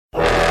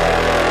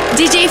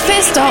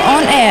DJFESTO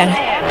on air.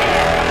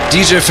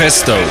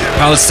 DJFESTO,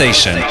 Palace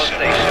Station.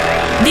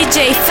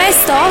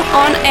 DJFESTO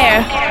on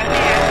air.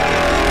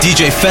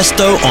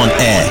 DJFESTO on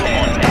air.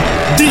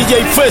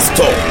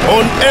 DJFESTO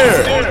on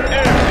air.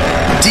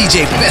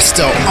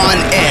 DJFESTO on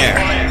air.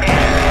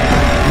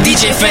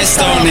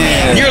 DJFESTO on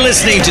air. You're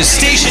listening to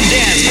Station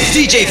Dance with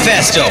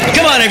DJFESTO.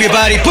 Come on,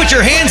 everybody, put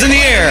your hands in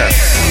the air.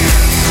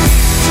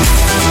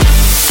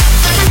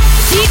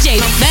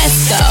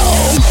 DJFESTO.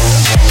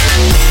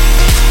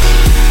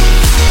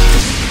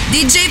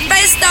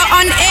 DJFESTO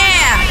on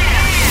air.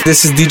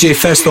 This is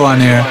DJFESTO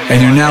on air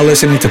and you're now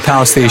listening to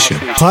Pal Station.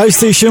 Pal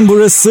Station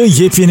burası.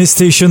 Yepyeni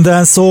Station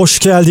Dance'e hoş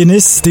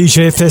geldiniz.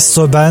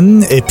 DJFESTO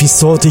ben.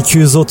 Episode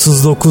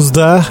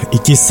 239'da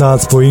 2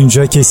 saat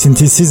boyunca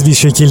kesintisiz bir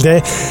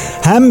şekilde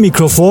hem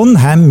mikrofon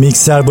hem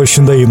mikser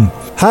başındayım.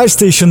 Her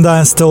Station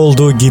Dance'te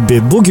olduğu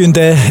gibi bugün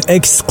de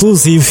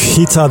exclusive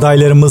hit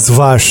adaylarımız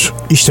var.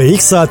 İşte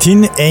ilk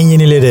saatin en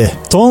yenileri.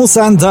 Tones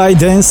and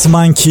I Dance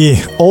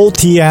Monkey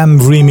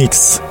OTM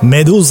Remix,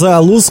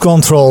 Medusa Lose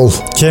Control,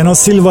 Keno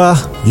Silva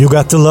You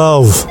Got The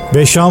Love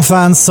ve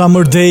Şanfen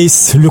Summer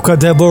Days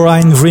Luca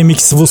Deborine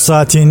Remix bu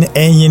saatin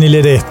en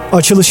yenileri.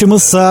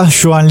 Açılışımızsa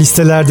şu an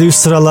listelerde üst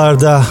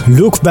sıralarda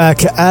Look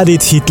Back At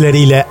It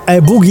hitleriyle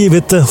A Boogie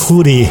With The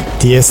Hoodie,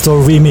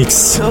 Tiesto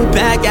Remix. Look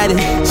back at it,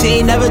 she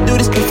ain't never do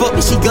this before,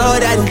 but she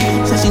good at it.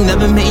 Said she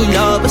never made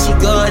love, but she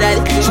good at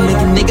it. She make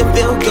a nigga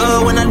feel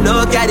good when I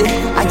look at it.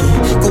 I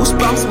get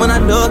goosebumps when I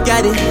look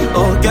at it.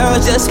 Oh, girl,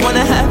 just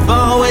wanna have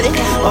fun with it.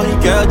 Oh, the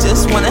girl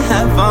just wanna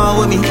have fun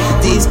with me.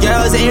 These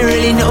girls ain't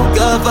really no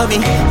good for me.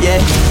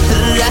 Yeah.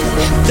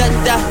 Da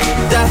da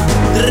da da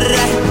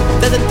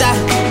da da da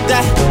da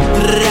da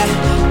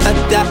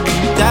da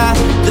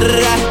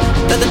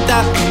da da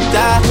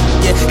da.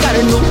 Yeah, got a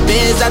new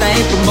biz that I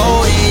ain't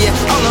promoting.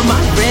 Yeah, all of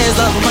my friends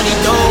love money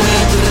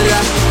knowing.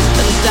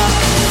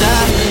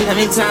 Let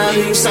me tell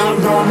you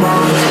something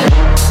more.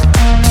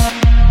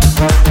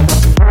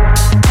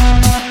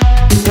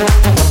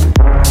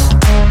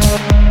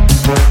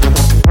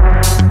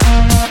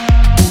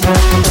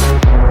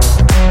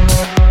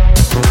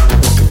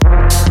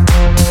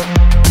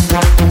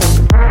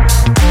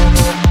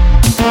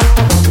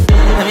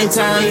 Let me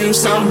tell you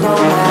something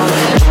more.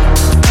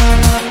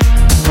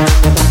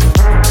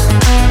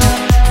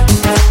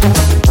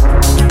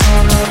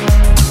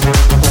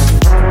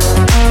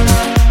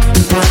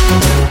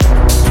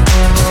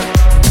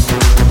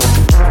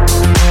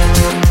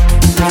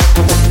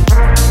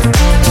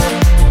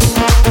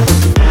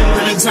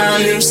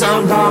 Tell you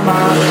something about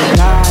my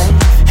life.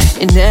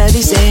 In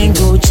every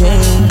single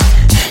chain,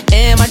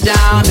 and my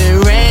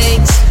diamond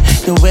rings.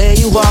 The way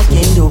you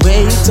walking, the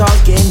way you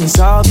talking, it's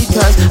all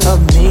because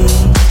of me.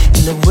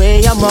 And the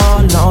way I'm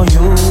all on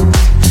you,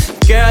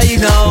 girl, you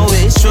know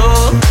it's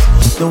true.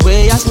 The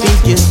way I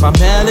speak is my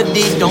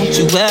melody. Don't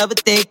you ever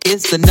think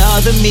it's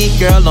another me,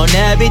 girl, on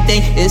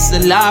everything. It's a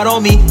lot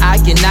on me. I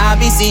cannot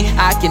be seen,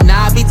 I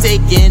cannot be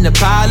taking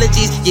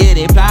apologies. Yeah,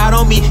 they plot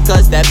on me,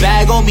 cause that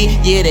bag on me.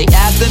 Yeah, they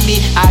after me.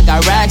 I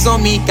got racks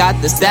on me,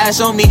 got the stash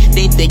on me.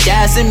 Think they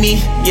gassing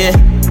me, yeah.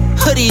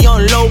 Hoodie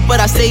on low, but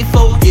I stay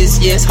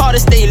focused, yeah. It's hard to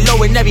stay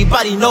low and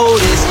everybody know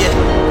this, yeah.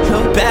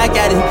 Look back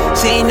at it,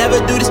 she ain't never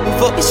do this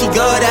before, but she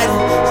good at it.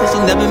 Said she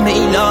never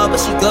made love, but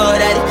she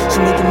good at it. She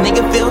make a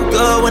nigga feel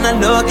good when I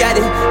look at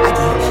it. I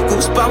get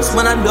goosebumps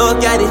when I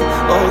look at it.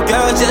 Oh,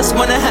 girl, just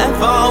wanna have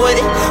fun with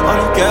it. Oh,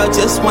 the girl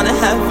just wanna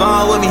have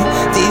fun with me.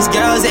 These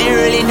girls ain't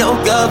really no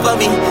good for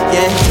me,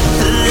 yeah.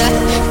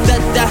 Da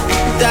da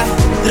da da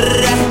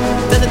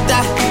da da da da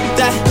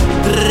da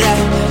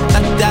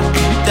da da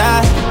da.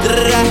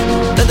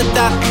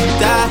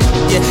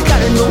 Yeah,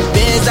 got a new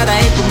biz that I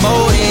ain't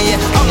promoting.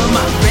 Yeah, all of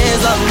my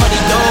friends love money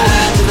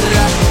knowing.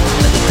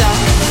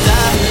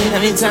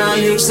 Let me tell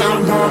you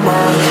something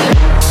more.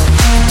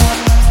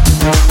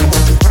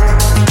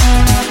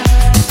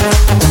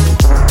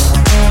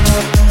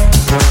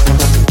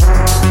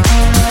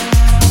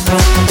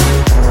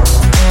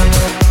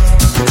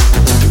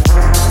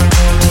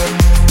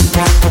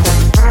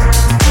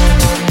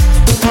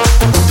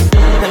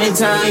 Let me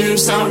tell you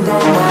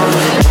something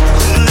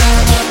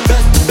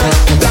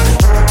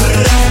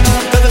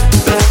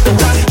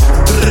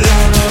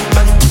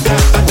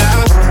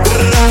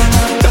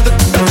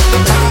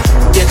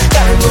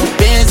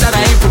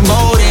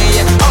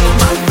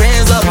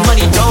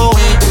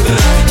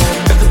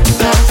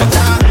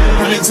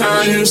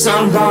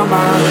more.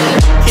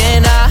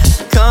 Can I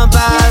come by?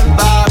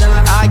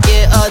 I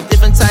get a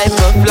different type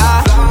of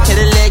fly. Hit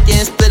a leg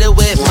and split it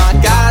with my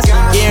guys.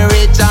 Getting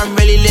rich, I'm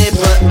really lit,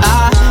 but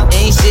I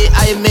ain't shit,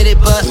 I admit it,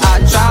 but I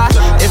try.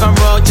 If I'm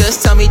wrong,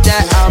 just tell me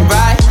that I'm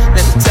right.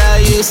 Let me tell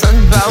you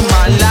something about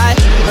my life.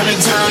 Let me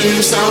tell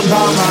you something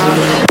about my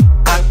life.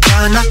 I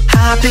wanna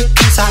have it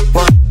 'cause I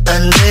want a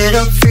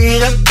little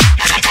freedom,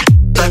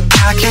 but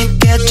I can't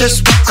get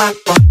just what I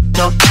want.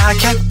 No, I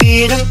can't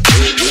beat 'em.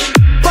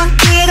 What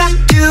did I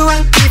do? I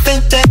even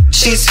that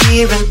she's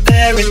here and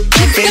there and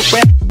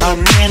everywhere. I'm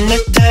in the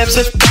depths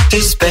of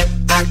despair.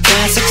 I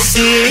can't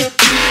succeed.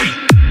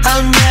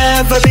 I'll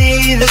never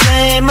be the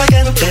same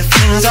again. The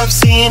things I've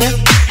seen,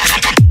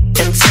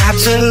 it's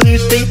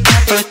absolutely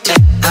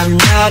evident. I'm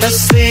not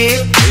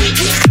asleep.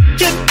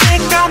 You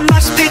think I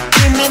must be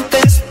dreaming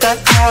this? That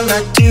all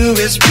I do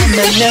is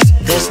reminisce.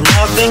 There's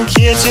nothing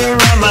here to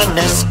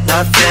reminisce.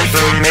 Nothing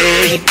for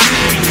me.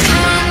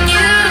 Can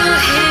you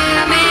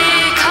hear me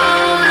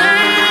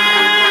calling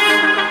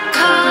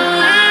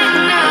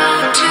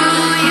out to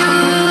you?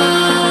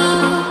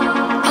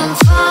 I'm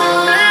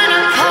falling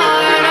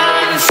apart,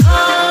 I'm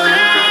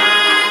falling.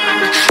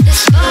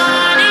 This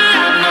body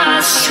I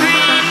must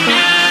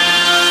renew.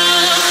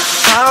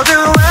 I'll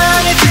do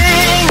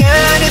anything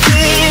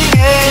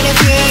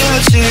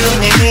that you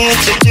need me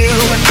to do.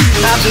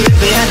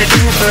 Absolutely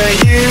anything for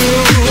you.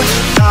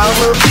 I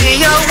will be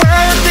your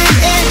worthy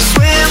ink,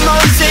 swim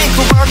or sink,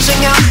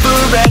 watching out for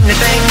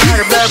anything out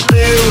of the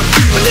blue.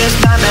 But this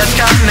time it's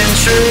coming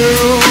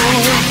true.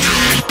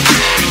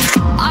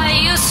 I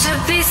used to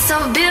be so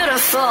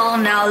beautiful,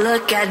 now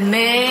look at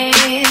me.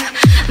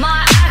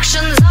 My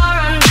actions are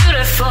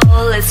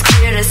unbeautiful, it's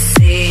clear to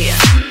see.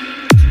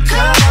 Come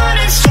on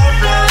and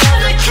step out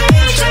of the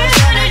cage. Turn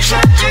a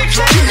chapter,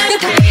 turn the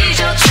page.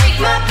 I'll take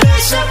my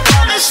place up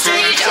on the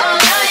stage. All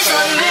eyes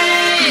on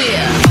me.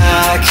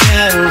 I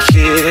can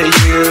hear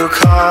you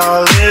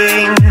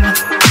calling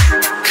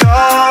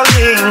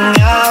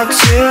out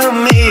to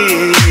me.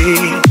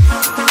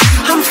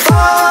 I'm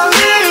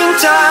falling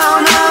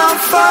down, I'm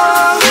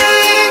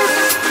falling.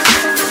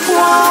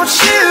 Won't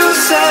you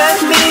set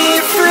me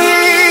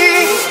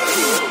free?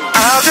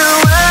 I'll do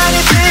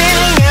anything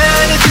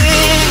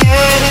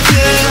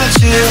that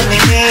you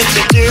need me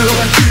to do.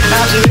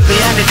 Absolutely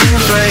anything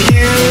for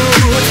you.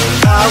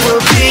 I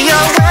will be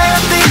your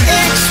worthy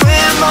ink,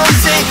 swim or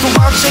sink,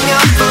 watching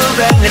out for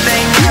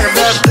anything out of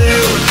the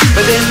blue.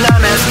 But this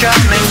time it's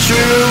coming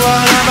true.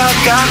 What have I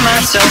got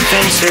myself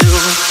into?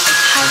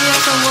 Have you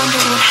ever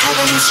wondered what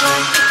heaven is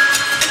like?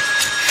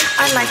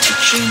 I like to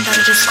dream that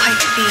it is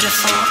quite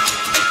beautiful.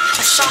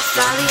 A soft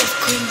valley of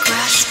green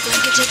grass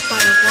blanketed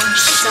by a warm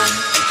sun.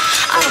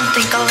 I don't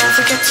think I'll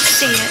ever get to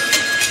see it.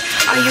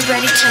 Are you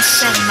ready to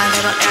ascend, my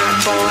little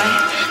errand boy?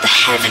 The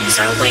heavens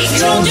are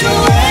waiting. Don't do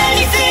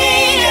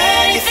anything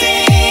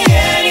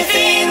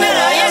that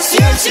I ask you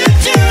to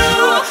do,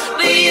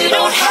 but you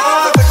don't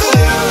have a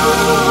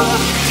clue.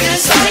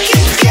 'Cause I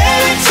can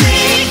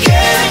guarantee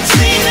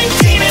the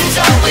demons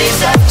always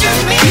after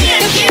me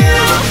and you.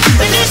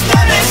 But this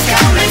time it's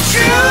coming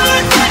true.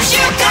 Look what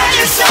you got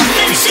yourself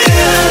into.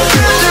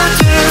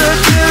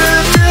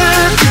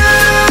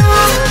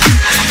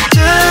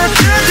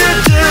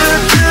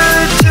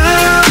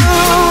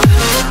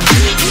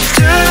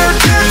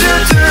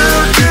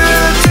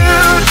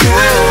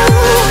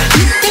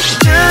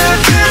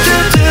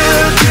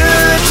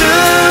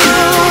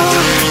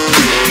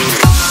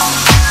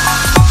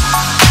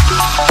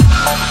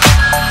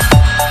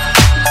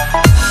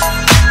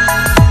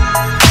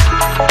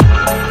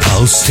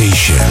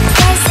 Station.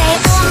 They say,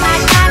 oh my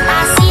God,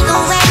 I see the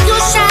way you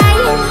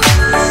shine.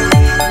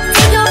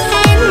 Take your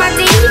hand, my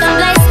dear, and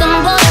place them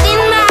both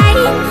in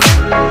mine.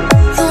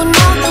 You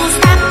know you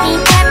stopped me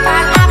dead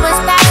while I was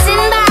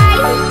passing by.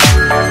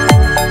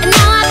 And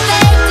now I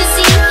beg to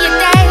see you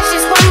dance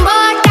just one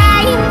more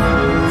time.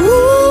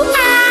 Ooh, I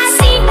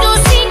see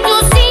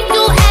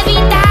you every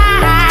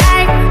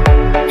time.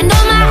 And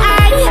oh my,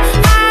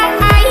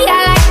 I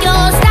like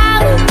your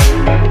style.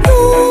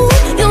 Ooh,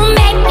 you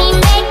make me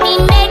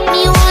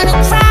wanna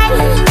cry.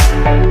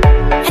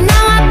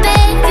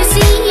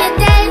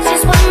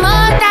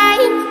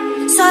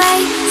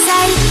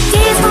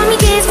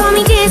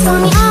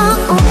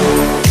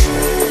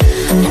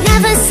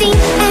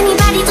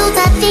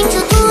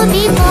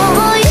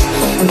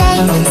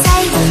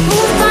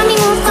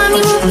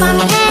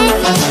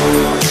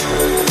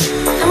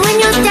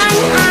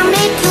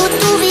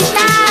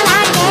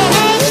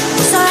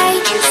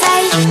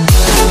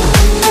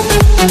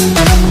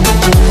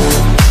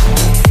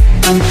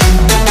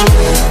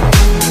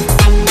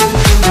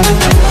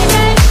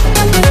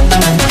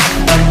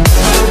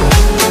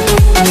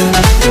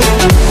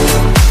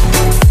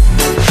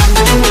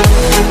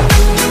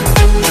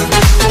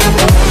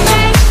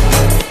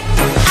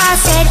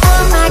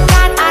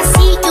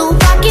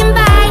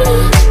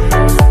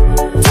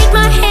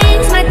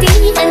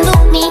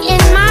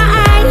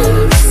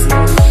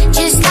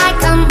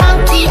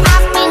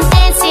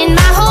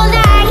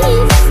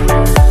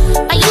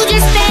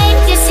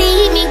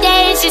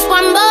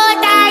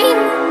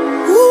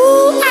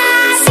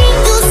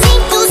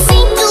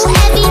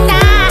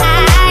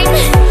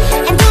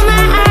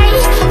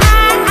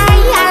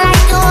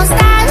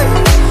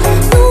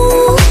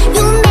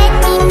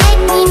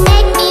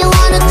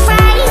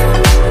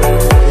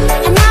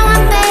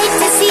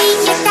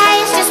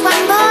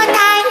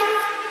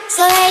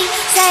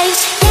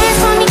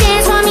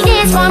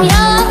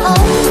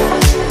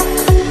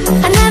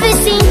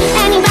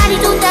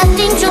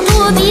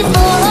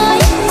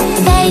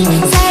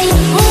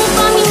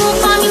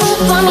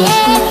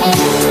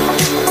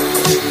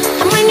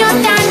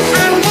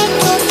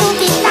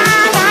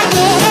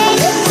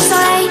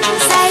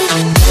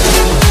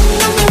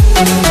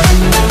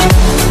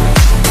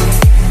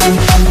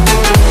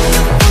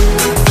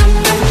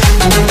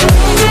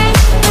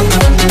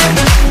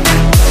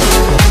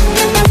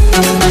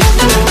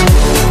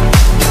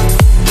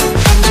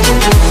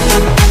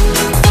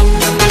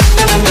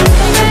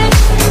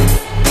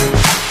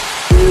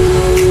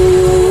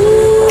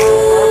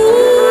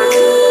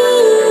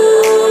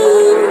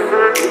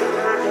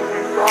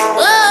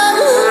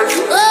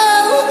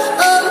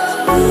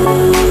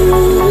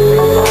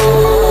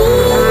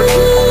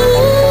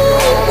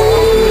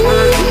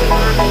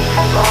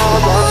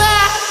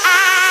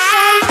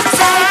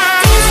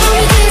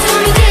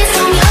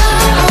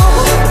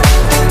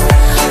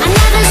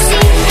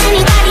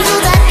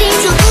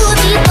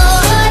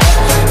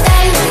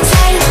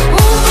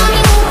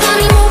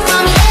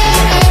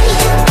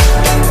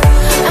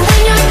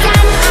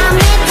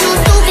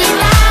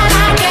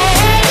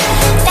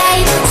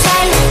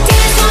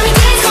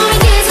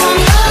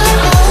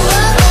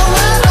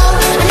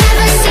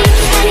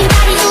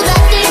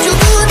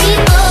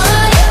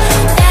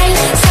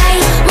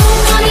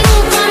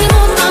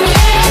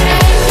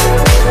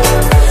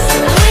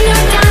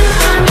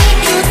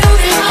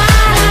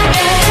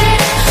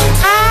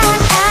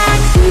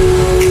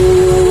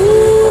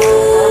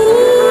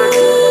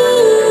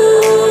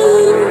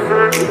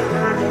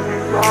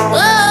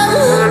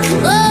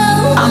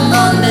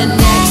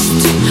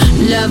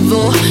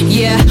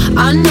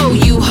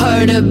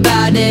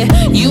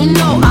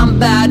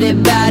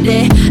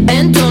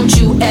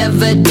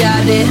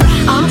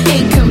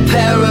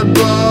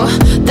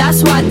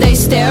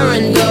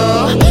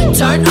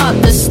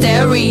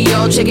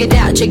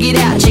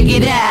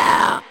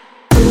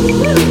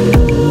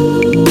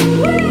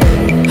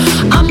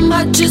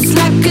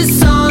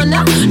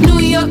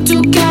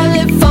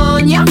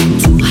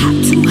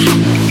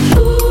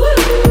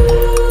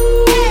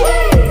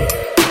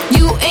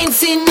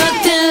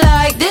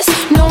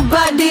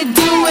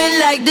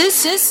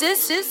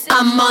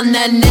 I'm on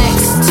the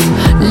next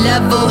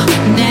level,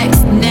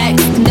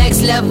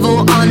 next level,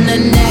 on the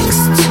next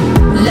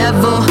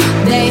level.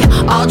 They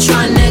all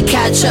trying to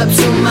catch up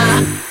to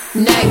my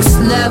next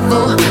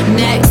level,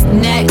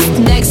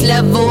 next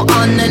level,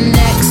 on the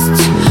next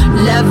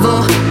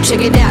level.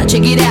 Check it out,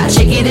 check it out,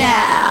 check it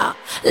out.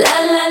 La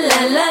la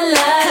la la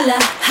la la,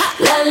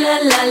 la la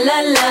la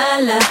la la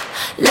la,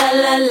 la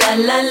la la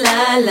la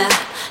la la.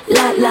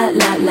 La la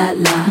la la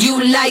la. You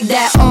like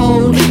that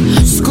old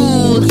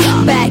school?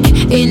 Back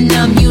in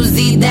the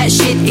music, that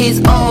shit is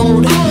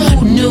old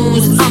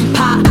news. I'm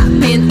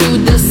popping through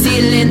the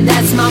ceiling.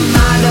 That's my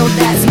motto.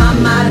 That's my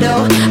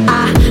motto.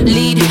 I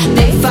lead,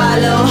 they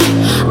follow.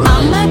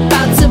 I'm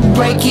about to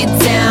break it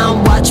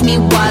down. Watch me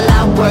while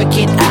I work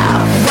it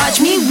out. Watch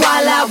me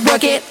while I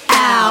work it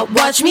out.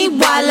 Watch me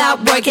while I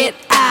work it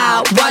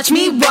out. Watch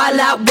me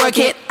while I work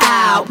it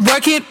out.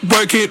 Work it,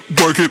 work it,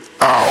 work it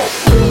out.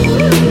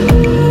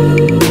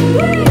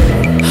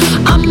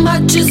 I'm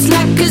hot just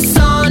like a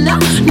sauna.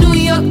 New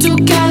York to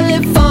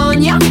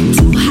California.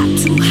 Too hot,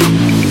 too hot.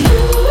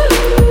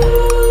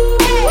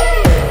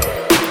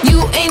 You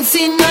ain't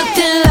seen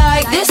nothing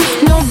like this.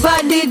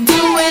 Nobody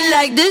do it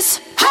like this.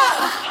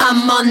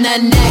 I'm on the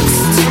next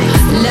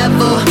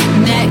level,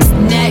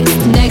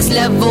 next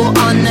level,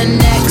 on the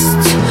next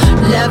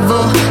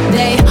level.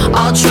 They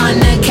all trying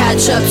to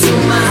catch up to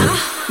my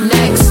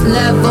next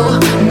level,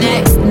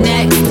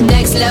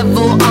 next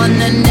level, on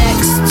the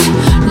next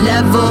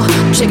level.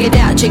 Check it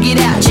out, check it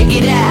out, check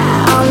it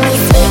out.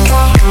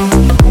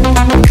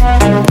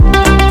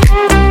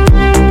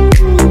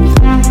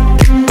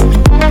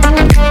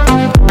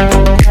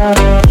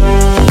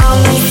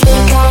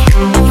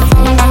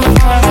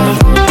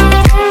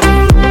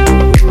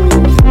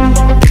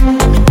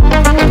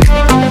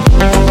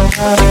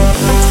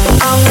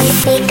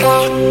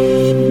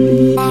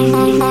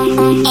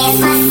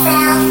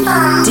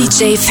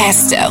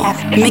 DJFESTO,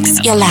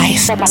 mix your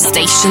life,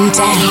 Station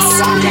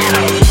Dance.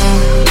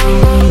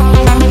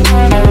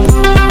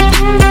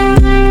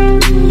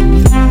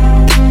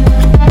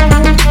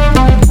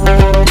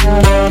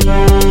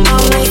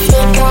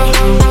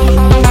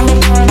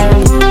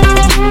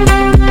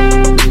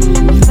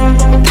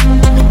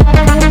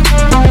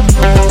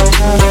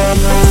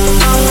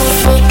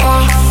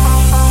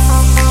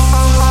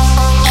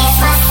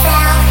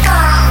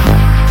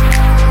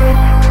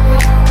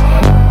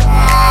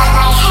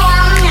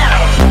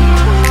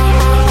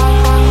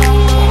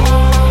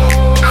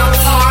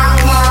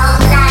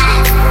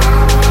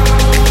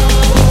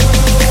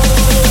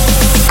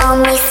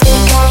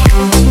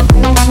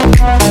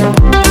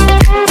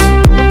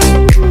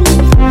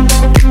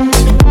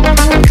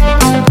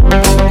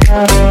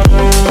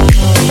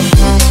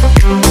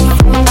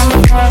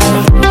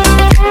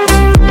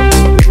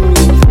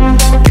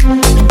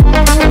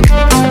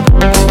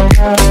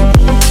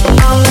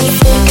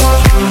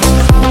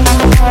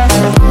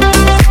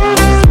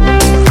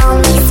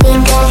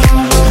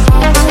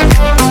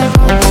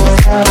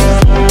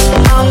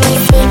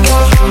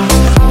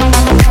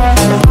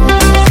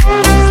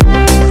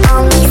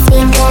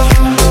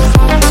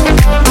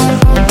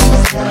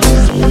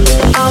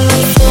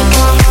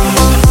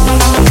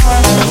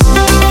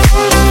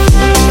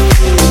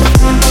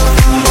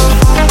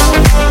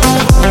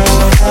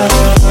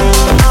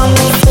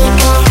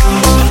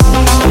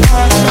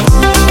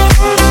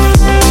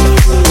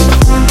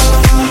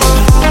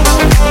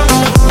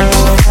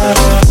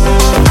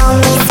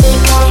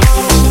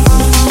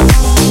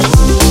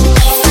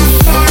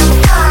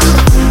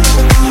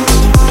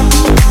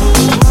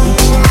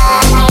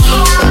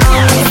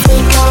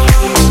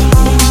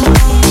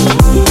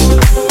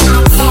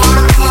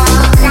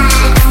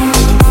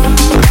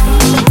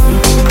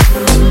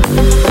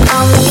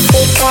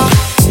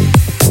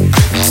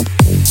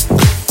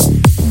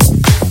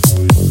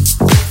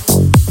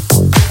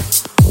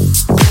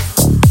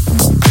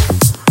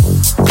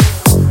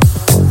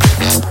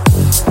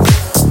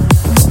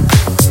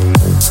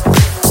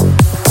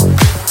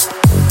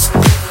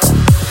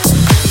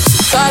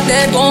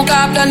 t'es bon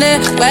qu'à planer.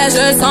 Ouais,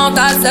 je sens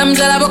ta sème,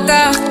 j'ai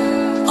l'avocat.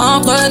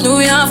 Entre nous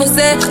y'a un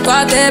fossé. Toi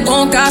t'es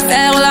bon qu'à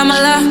faire la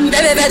mala.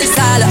 Bébé fais du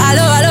sale,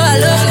 allo allo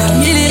allo.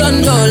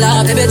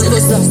 $1,000,000, bébé tu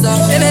veux ça.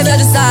 Bébé fais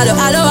du sale,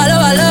 allo allo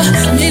allo.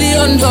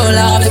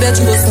 $1,000,000, bébé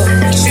tu veux ça.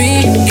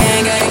 J'suis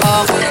gang gang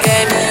hors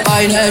game.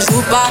 Boy ne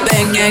joue pas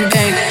bang gang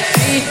bang.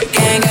 J'suis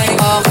gang gang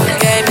hors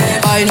game.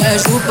 Boy ne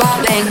joue pas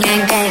bang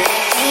gang bang.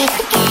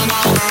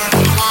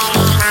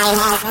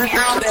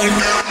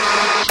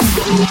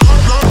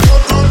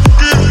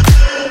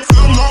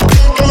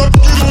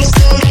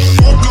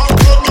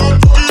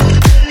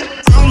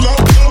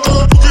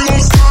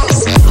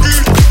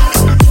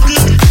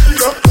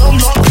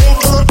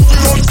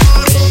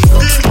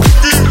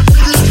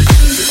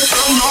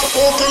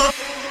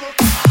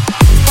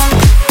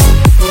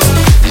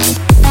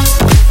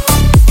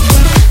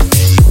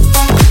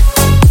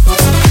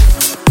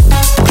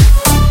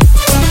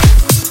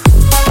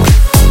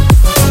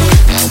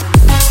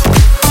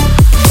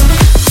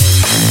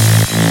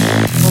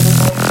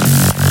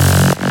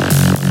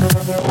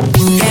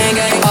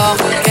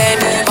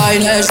 Boy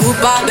ne joue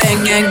pas bang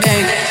gang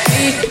bang.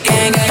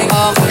 Gang gang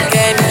hors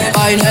game.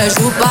 Boy ne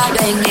joue pas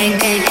bang gang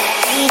bang.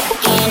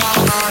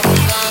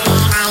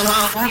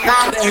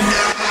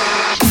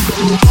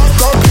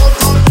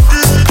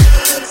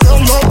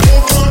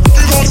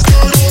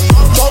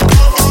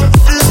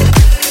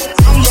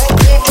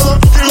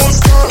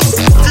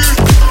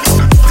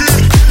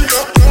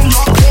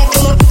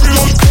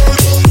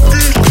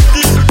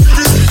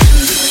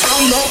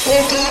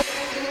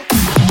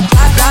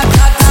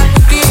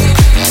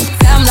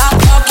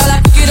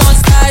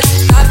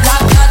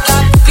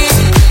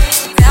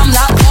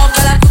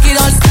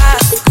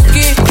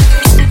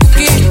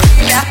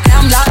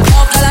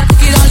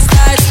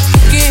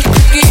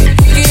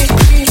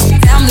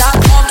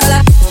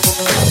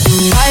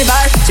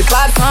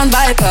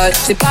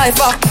 C'est pas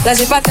fort, là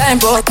j'ai pas time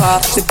pour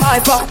toi. C'est pas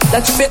fort,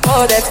 là tu fais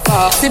trop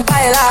d'efforts. C'est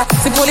pas là,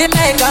 c'est pour les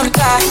mecs comme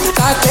ça.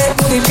 Claquer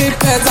pour les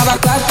pipettes, ça va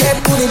claquer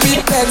pour les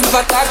pipettes, ça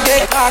va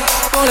claquer crack.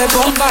 Pour les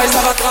bombes,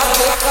 ça va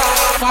claquer crack.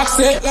 Crack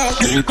c'est là,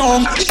 c'est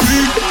comme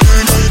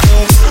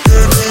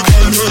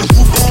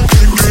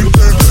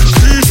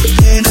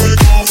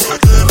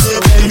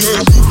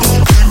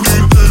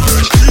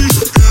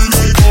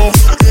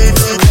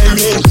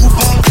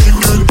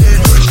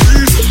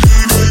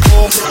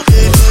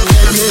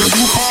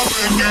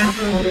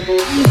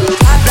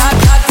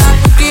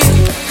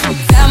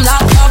ferme la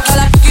porte à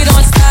la cookie dans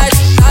le style.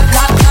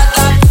 Ferme la porte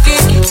à la cookie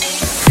dans le style.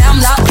 Ferme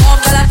la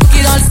porte à la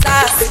cookie dans le style.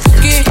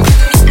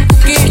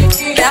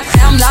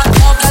 Ferme la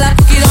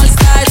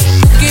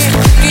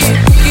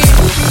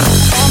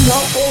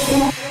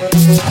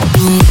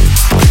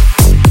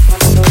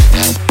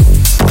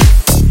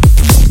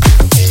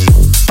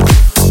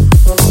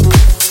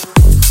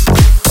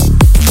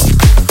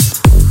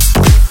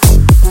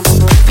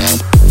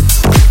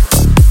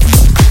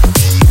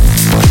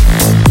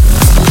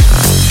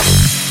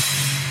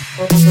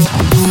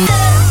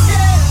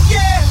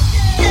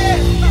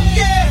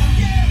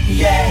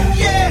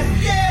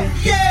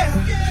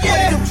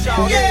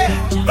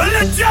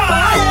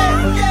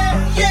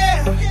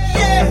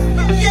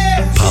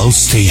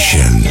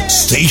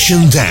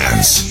Station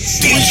Dance,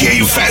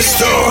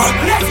 DJFESTO.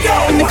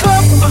 In the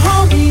club with my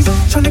homies,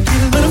 tryna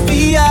get a little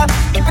VI,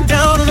 keep it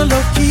down on the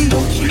low key.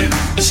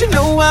 She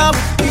know how it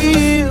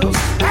feels.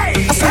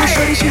 I saw her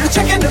shorty, she was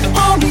checking up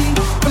on me.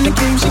 From the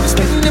game, she was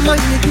spitting in my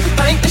ear. You would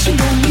think that she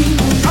knew me.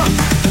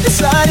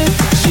 Decided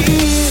to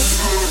cheat.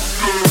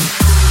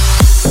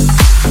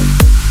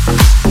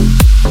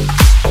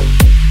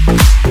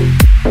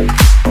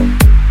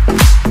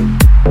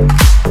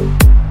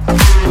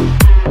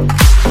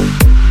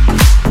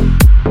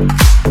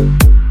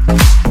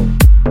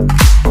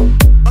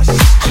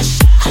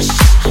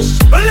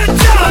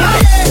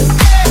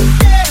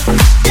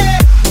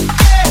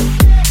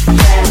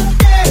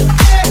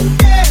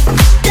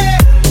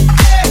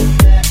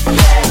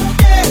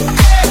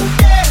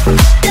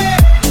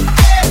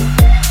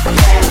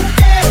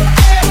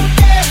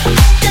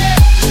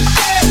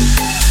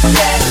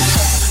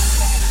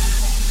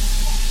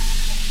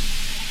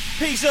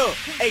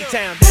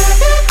 A-Town.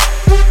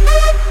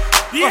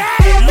 Yeah,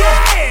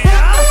 yeah.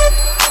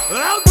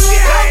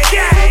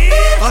 Okay.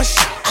 Hush,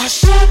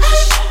 hush,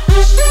 hush.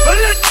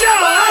 Let's go.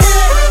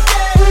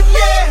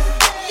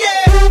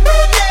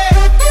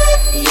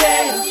 Yeah,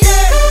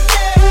 yeah,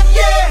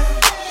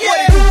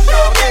 yeah.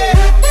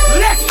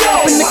 Let's go.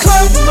 In the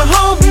club with my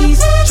homies,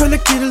 tryna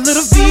get a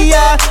little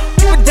VI,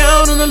 keep it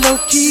down on the low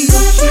key.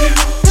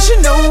 She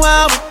know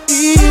how it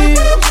feels.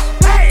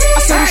 I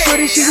saw her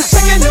shorty, she was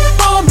checking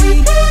up on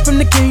me. From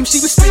the game, she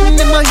was spitting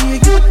in my ear.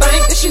 You would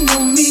think that she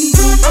knew me.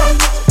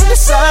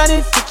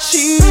 Decided to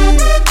cheat.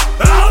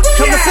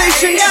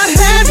 Conversation got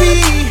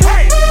heavy.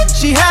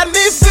 She had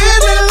me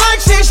feeling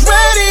like she's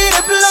ready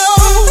to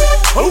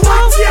blow.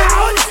 Watch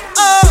out!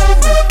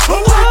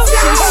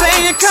 She's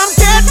saying, "Come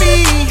get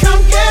me."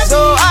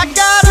 So I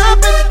got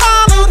up and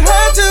followed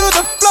her to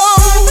the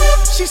floor.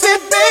 She said,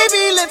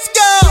 "Baby, let's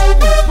go."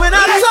 When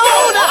I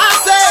told her, I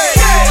said,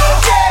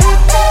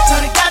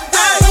 "Shorty got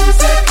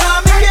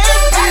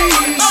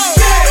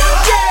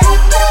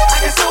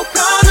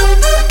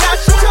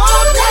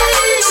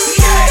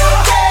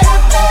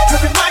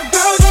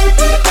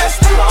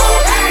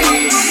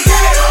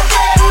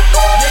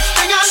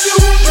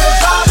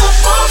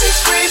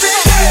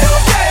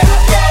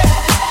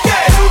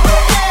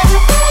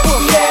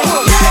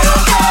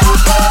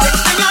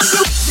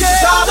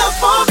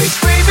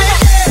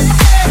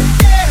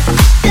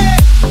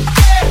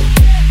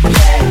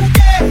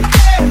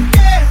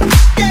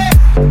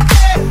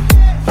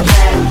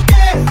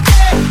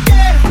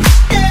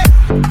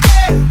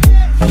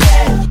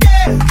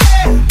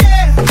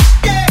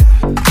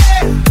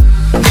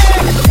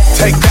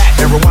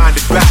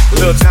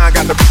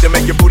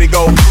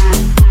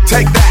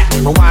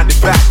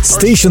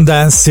Station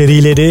Dance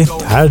serileri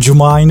her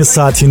cuma aynı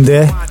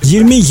saatinde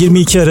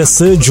 20-22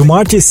 arası,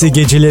 cumartesi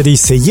geceleri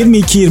ise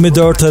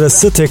 22-24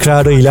 arası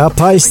tekrarıyla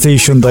Pi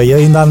Station'da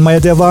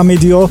yayınlanmaya devam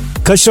ediyor.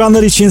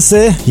 Kaçıranlar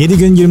içinse 7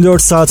 gün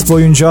 24 saat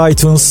boyunca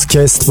iTunes,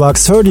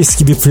 Castbox, Herdis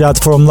gibi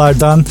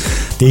platformlardan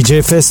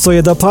DJ Festo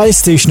ya da Pi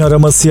Station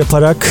araması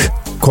yaparak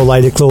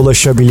kolaylıkla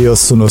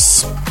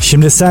ulaşabiliyorsunuz.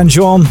 Şimdi St.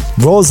 John,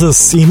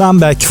 Roses,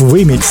 Iman Beck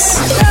Remix.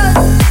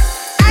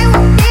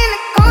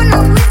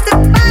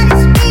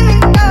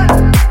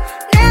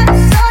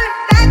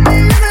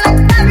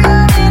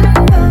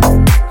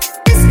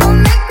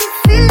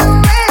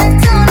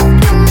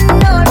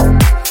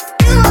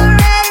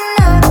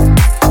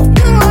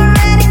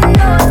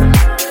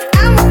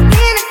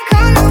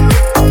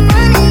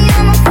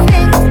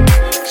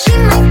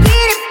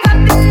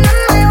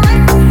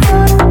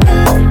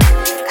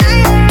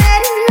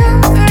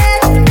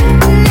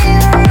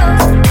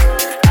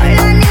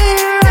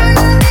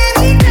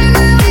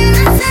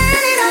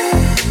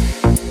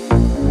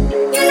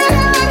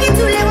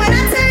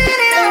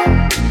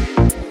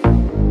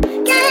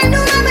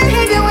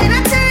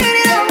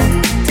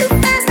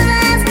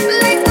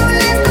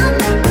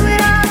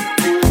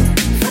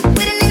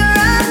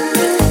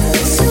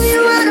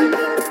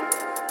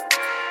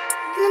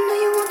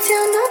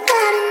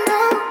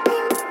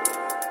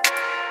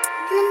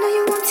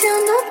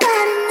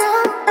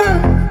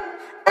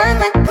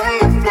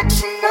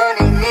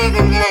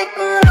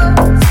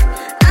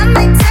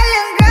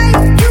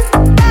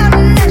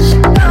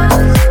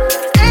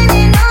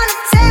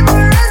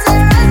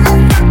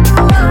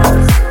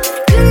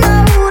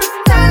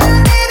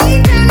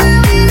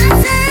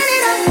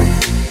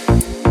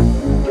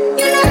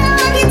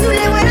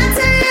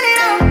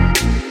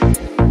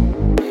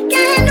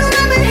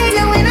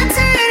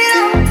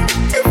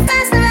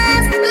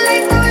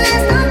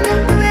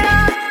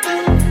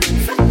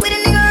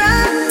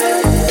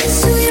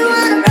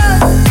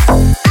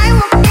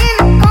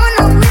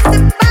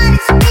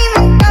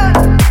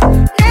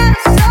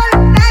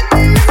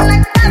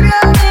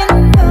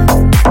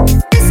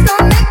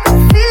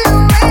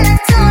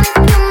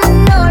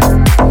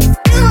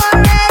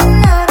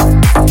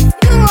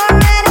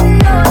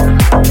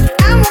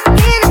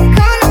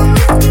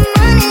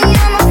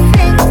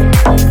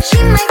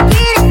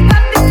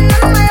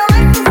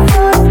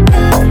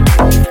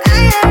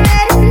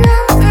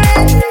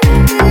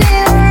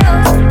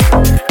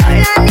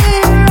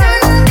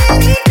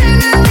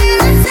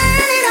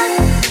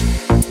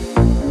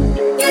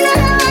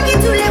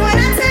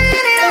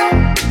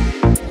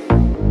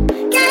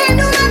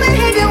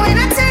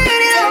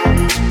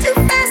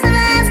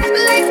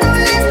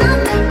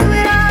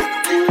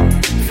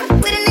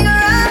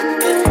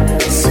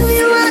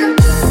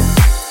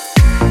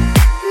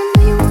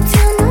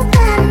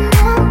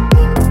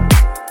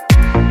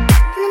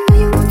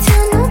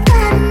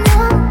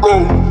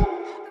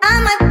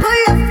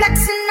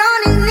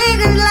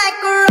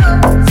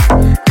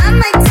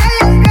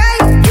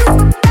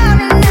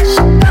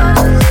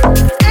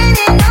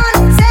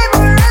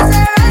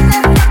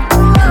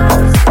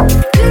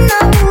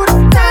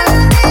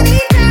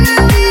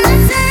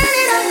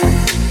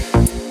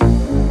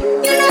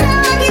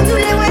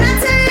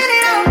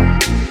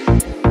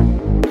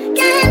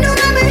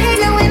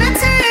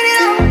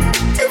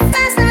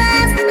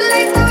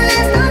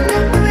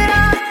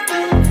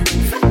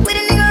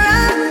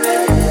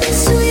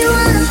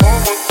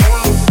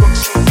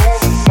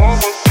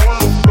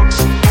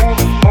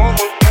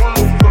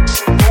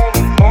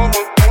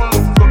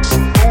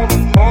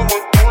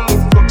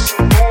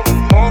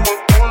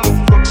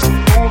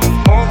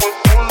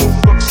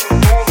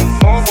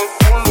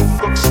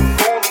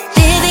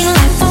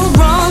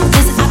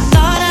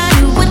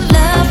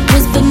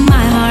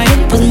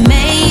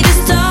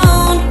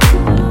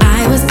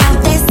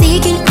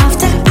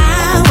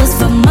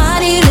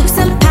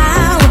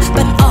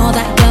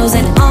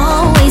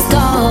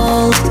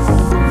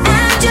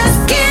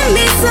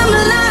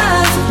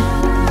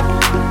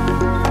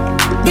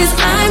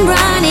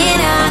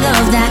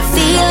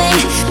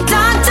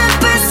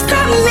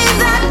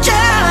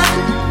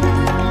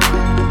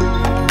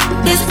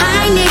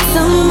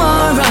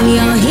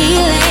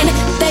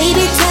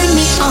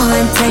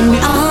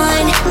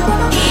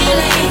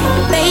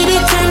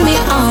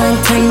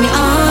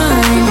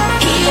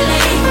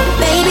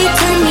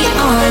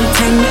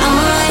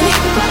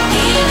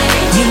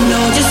 You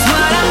know just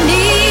what I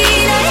need.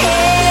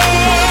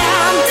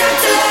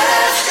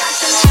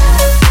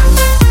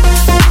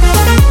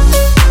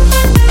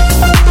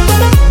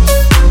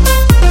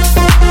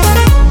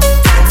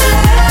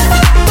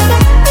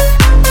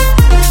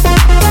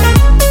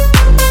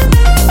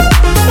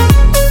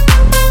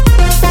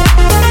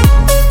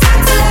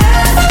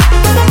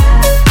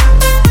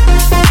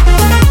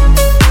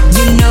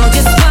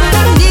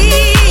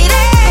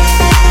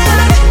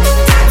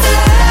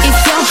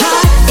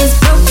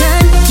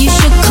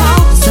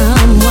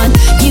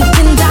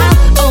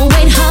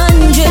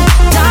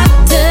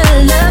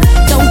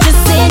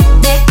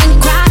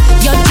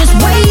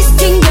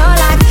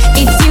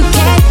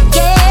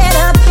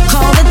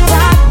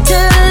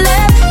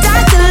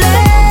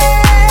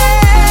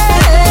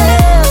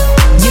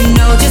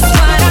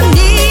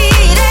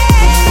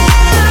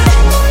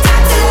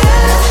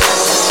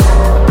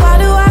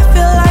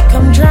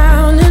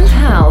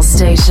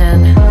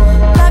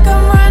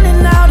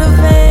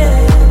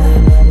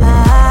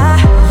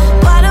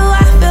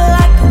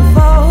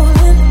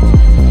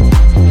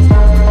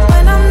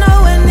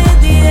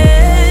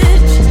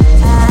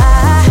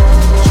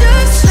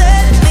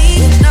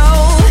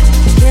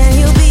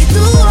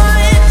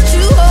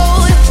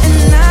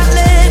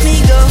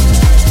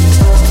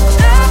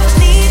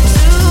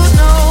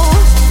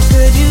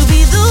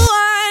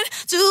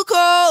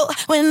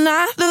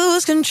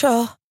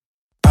 control.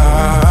 I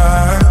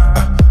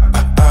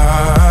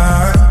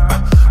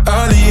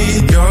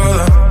need your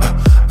love.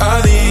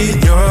 I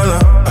need your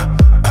love.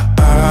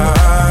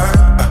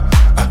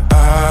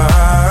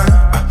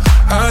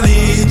 I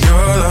need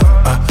your love.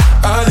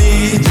 I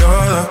need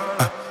your love.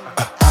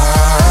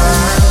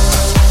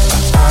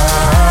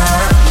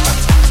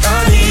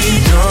 I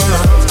need your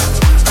love.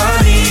 I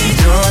need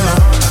your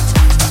love.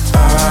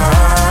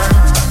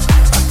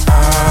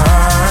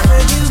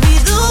 Could you be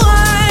the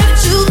one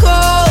to go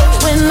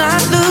when I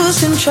lose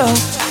control?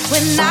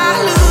 When I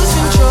lose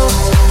control.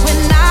 When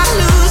I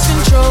lose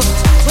control.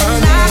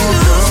 When I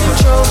lose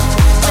control.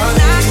 When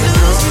I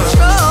lose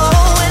control.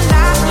 When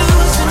I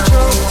lose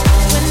control.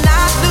 When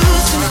I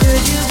lose control.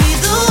 Could you be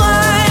the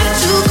one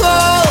to go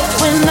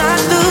when I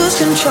lose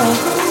control?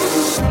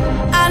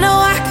 I know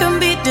I can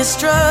be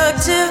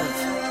destructive,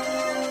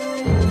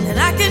 and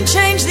I can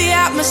change the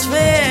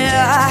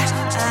atmosphere.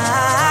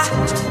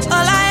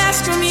 All I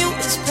ask from you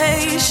is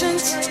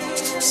patience,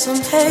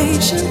 some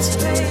patience,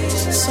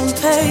 some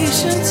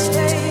patience.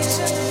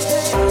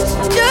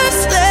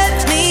 Just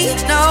let me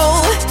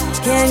know,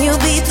 can you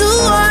be the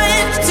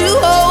one to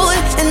hold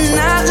and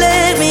not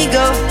let me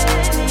go?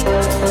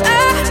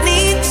 I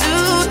need to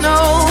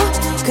know,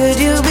 could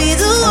you be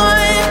the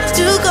one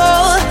to go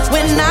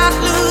when I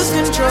lose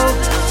control?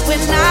 When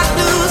I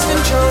lose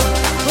control.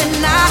 When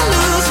I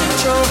lose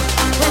control.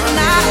 When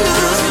I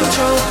lose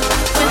control.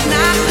 When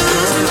I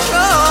lose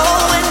control.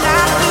 When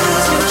I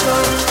lose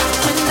control.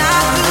 When I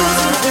lose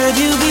control. Could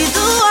you be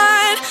the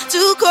one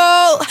to go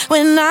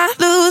when I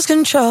lose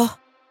control?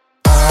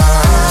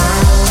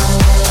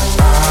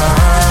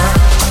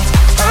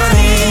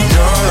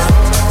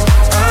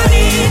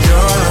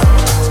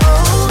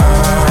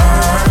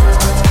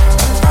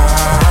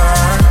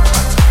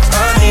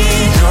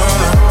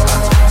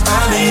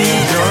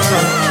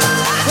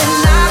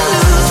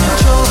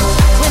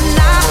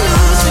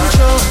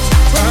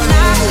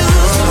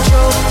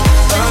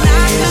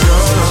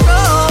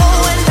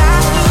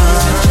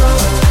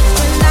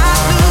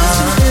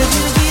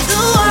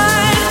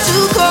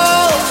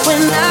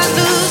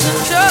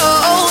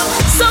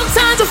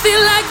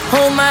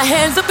 Hold my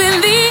hands up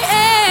in the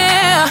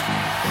air.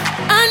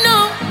 I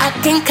know I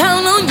can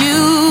count on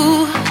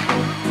you.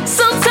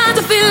 Sometimes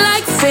I feel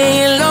like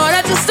saying, Lord,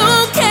 I just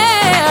don't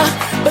care.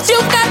 But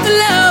you've got the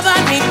love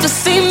I need to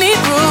see me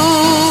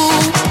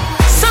through.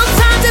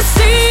 Sometimes it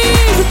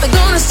seems that the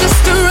going is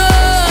just a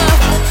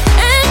rough,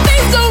 and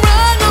things go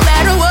wrong no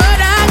matter what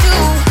I do.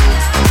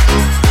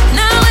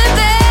 Now and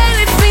then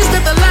it seems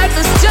that the life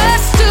is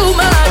just too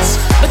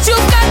much. But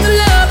you've got the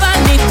love I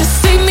need to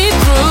see me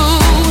through.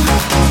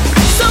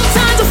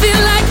 Sometimes I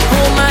feel like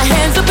hold my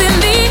hands up in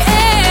the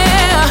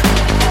air.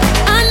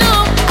 I know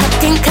I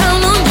can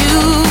count on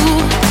you.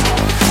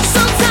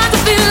 Sometimes I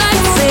feel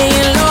like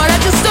saying, Lord, I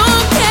just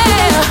don't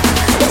care.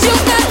 But you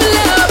got the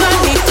love I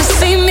need to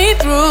see me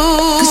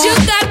through. 'Cause you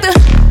got the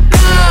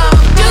love,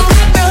 you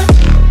got the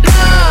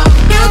love,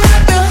 you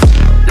got the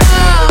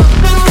love,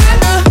 you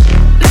got the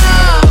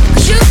love.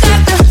 'Cause you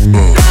got the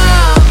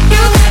love,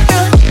 you got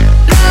the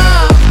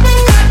love,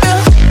 you got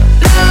the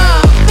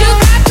love, you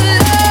got the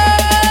love.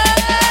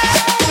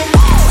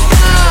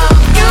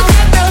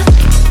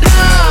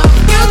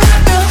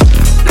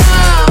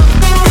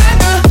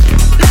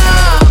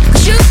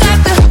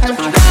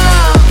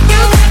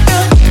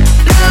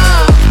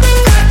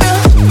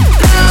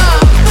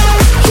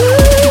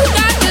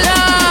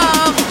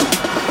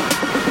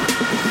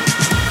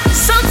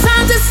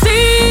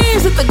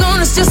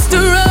 Just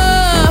a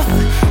rough,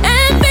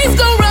 and things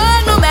go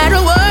wrong no matter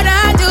what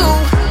I do.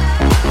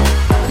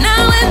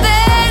 Now and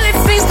then it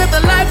seems that the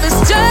life is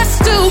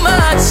just too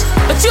much.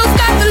 But you've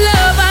got the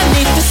love I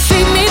need to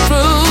see me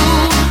through.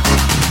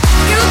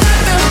 You got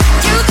the,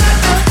 you got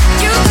the,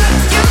 you got,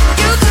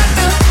 you got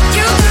the,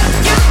 you got,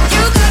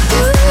 you got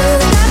the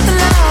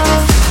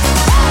love.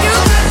 You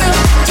got the,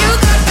 you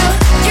got the,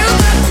 you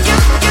got,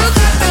 you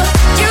got the,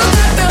 you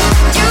got the,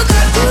 you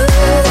got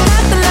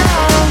the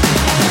love.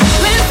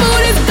 When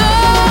food is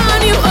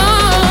gone, you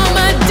are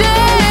my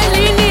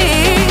daily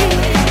need.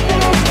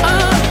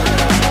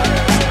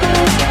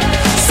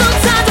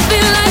 Sometimes I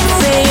feel like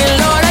saying,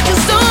 Lord, I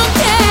just don't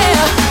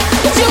care.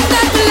 But you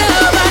got the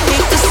love I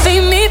need to see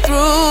me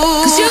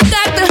through. 'Cause you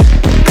got the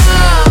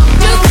love,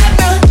 you got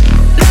the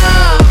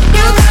love,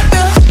 you got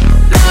the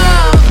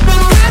love,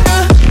 you got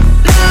the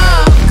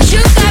love. 'Cause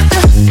you got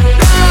the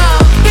love,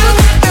 you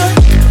got the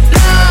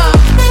love,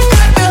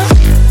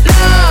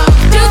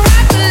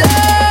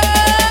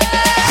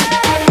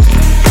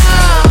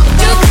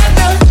 you got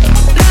the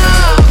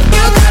love,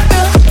 you got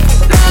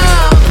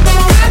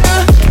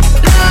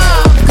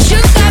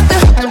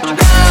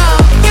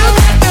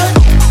the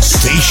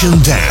Station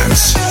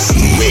Dance.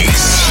 Mix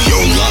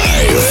your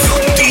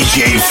life.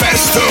 DJ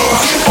Festo.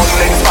 All you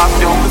ladies pop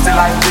your pussy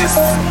like this.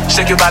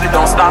 Shake your body,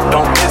 don't stop,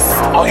 don't miss.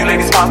 All you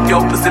ladies pop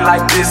your pussy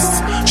like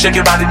this. Shake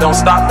your body, don't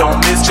stop, don't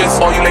miss.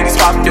 Just all you ladies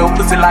pop your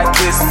pussy like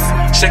this.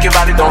 Shake your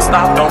body, don't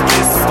stop, don't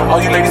miss.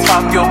 All you ladies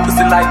pop your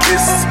pussy like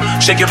this.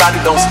 Shake your body,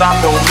 don't stop,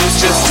 don't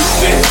miss. Just do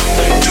it,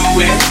 do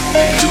it,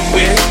 do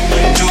it,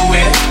 do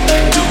it,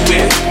 do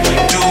it,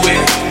 do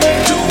it,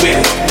 do it, do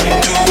it,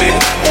 do it,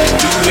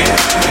 do it,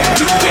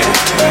 do it, do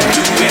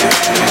it,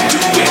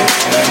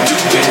 do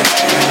it,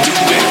 do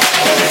it.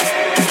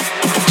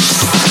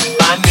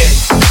 My neck,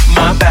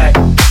 my back,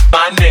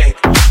 my neck,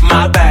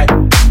 my back,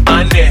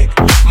 my neck,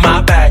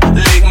 my back.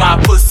 Lick my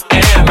pussy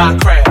and my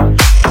crack.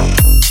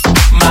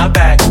 My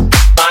back,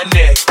 my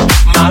neck,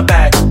 my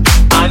back,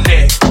 my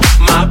neck,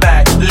 my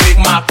back. Lick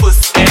my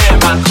pussy and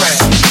my crack.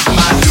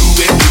 My do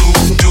it,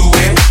 do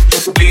it.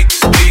 Lick,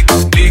 lick,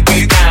 lick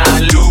it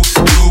down. Do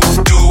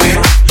it.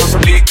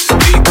 Lick,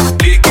 lick,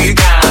 lick it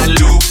down.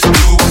 Do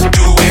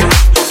it.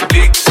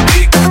 Lick,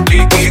 lick,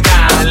 lick it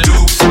down. Do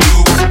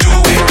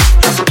it.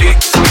 Lick,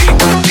 lick,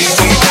 lick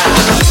it down.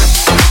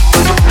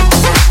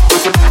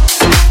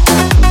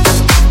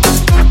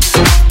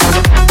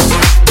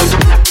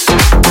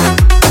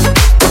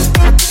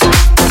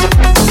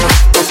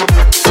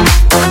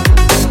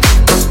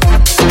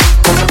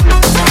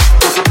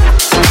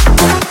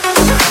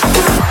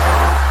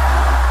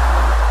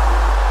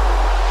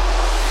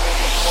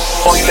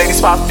 All you ladies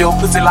pop your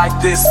pussy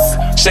like this.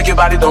 Shake your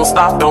body, don't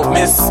stop, don't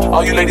miss.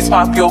 All you ladies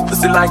pop your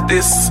pussy like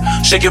this.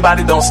 Shake your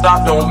body, don't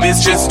stop, don't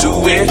miss. Just do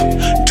it,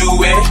 do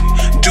it,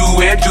 do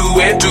it, do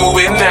it, do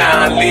it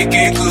now. Lick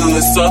it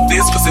good, suck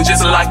this pussy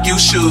just like you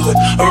should.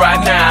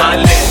 Right now, my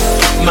neck,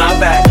 my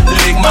back,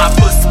 lick my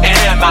pussy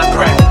and my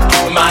crack.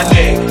 My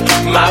neck,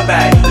 my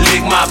back,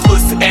 lick my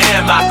pussy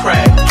and my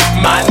crack.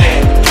 My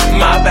neck,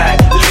 my back,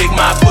 lick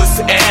my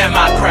pussy and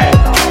my crack.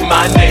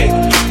 My neck,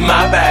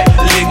 my back,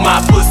 lick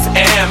my pussy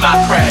and my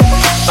crack.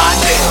 My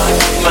neck,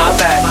 my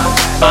back,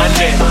 my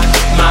neck,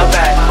 my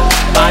back,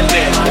 my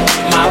neck,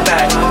 my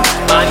back,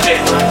 my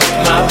neck,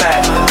 my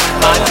back,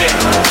 my neck,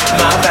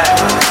 my back,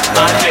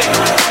 my neck,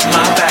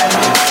 my back,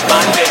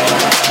 my neck,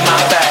 my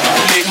back.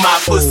 Lick my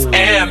pussy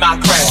and my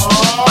crack.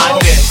 My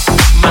neck,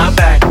 my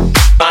back,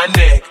 my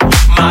neck,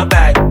 my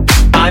back,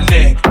 my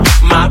neck,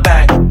 my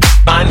back,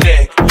 my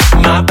neck,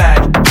 my back,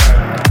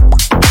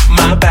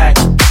 my back,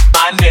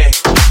 my neck,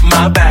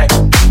 my back,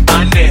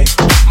 my neck,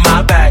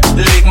 my back.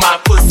 Lick my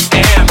pussy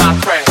and my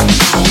crack. Do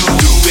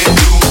it,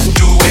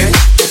 do it.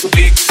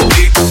 Lick,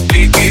 lick,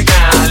 lick it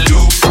down. Do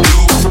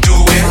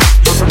it.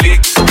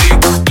 Lick,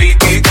 lick,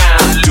 lick it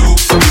down. Do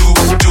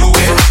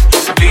it.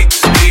 Lick,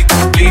 lick,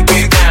 lick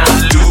it down.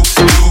 Do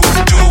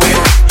it.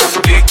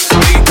 Lick,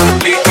 lick,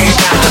 lick it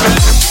down.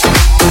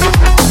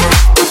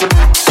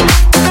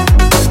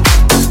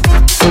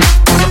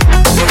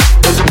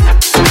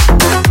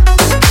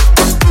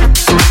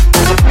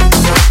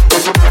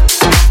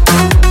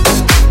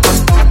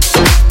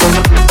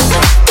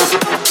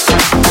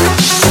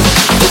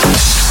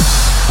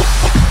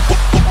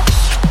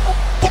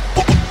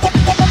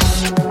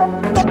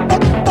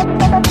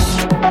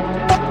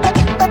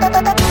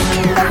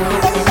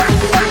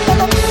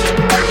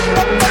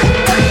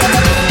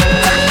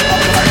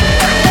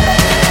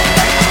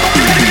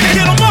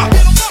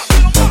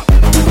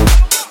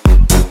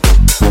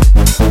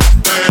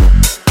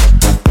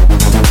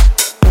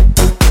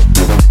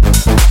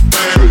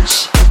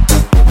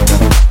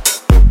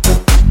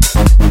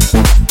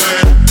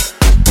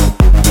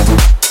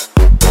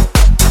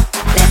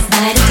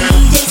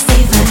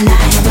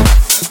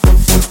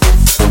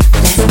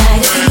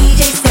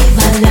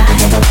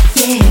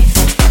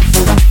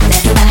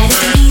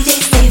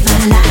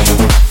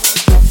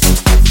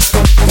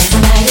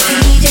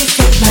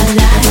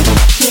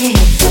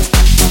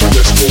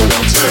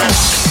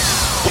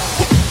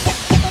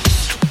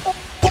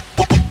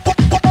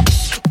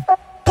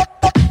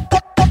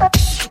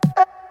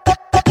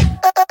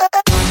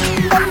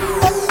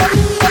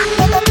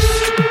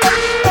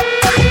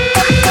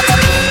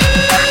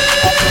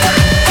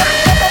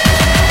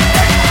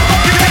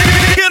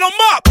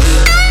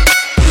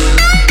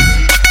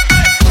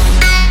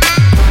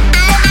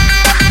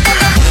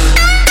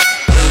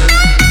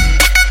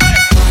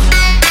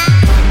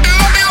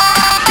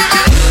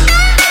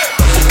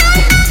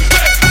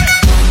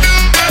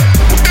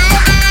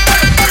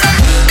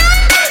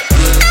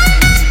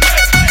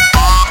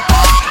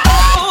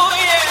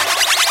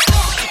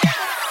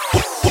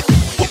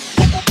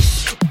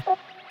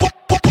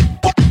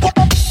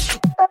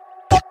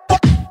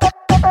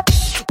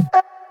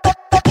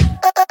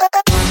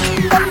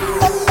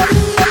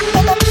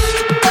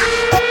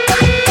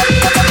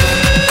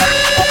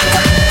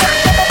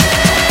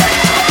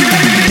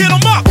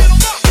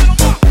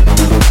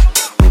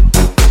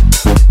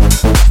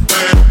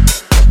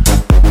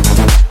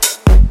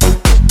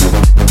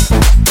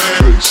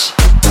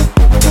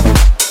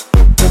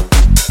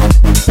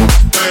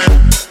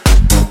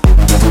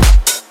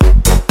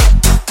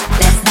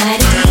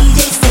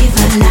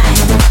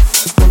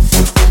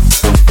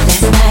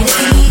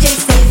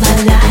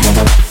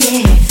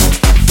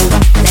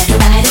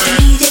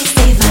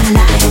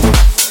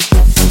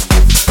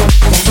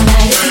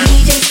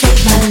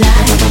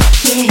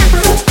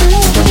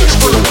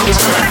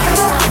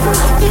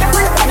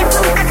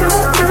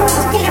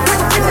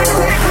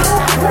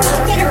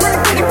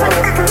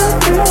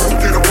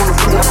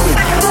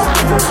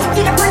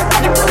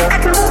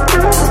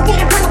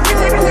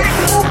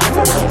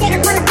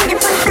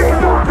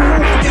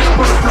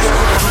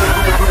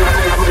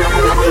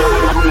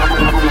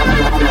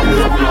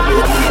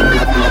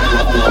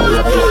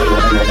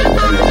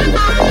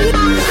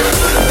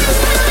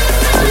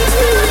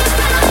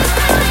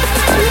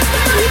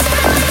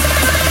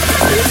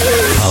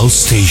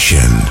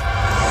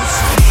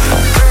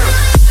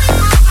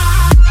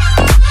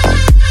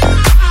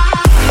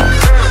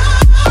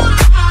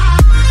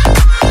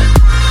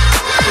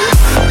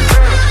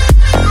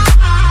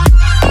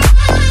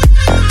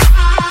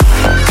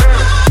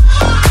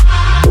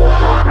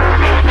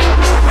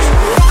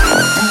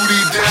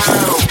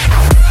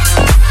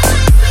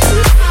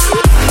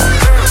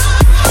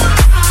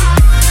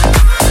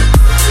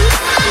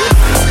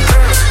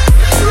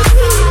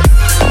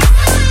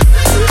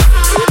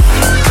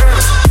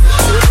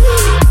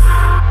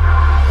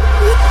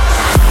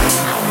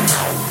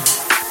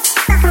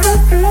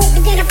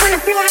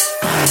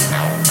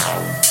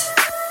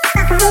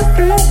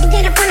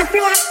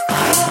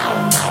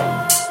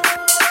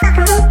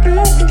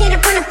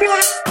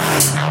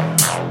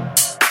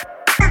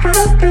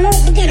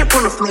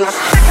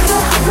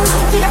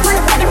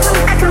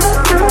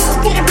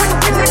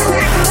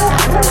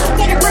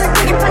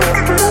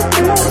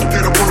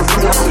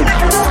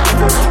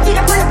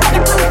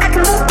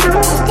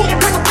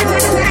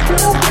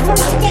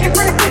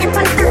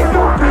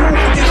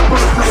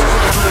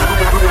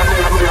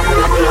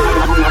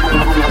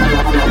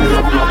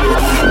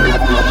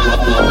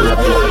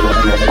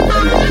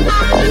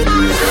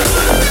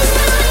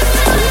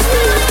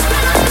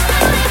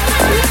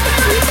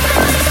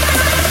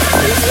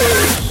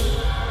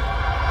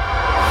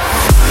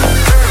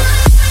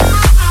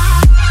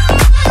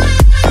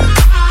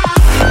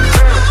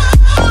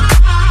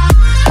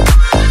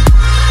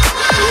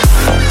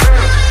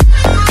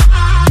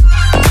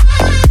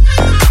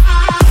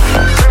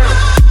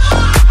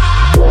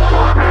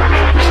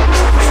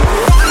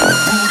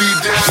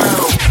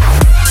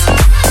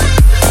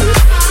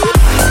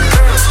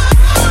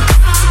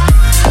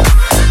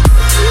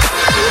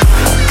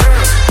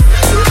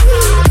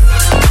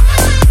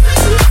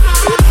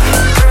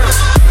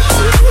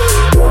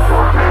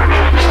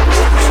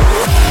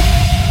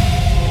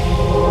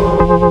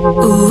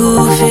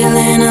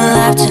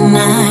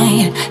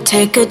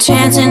 Take a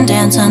chance and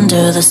dance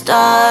under the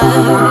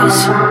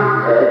stars.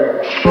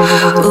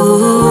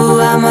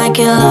 Ooh, I might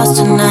get lost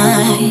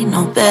tonight.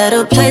 No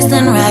better place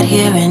than right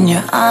here in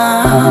your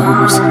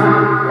arms.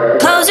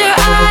 Close your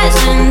eyes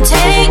and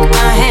take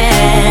my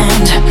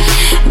hand.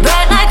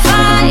 Bright like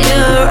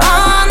fire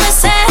on the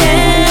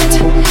sand.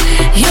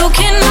 You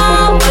can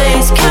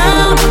always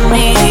count on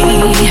me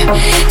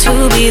to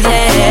be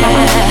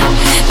there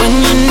when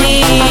you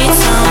need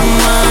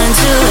someone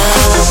to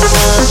love.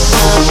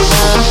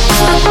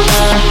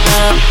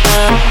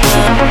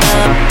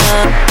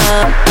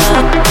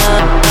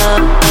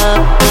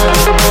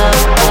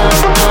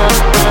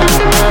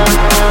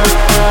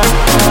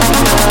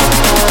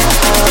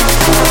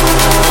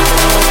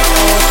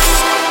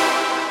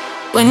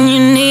 When you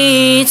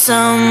need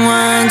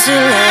someone to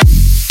love.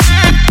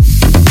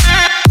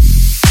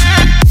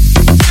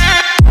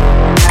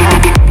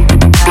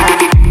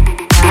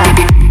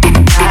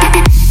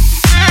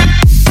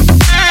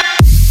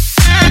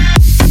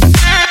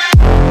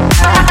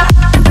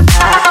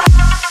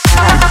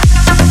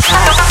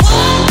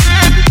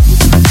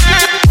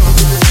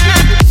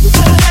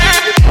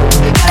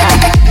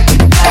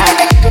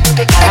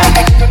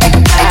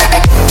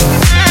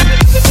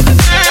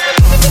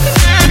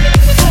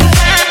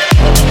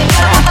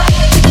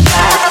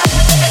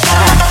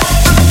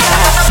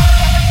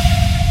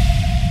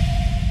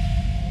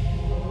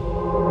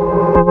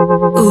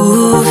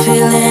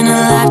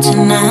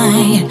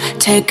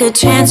 Take a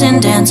chance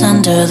and dance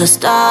under the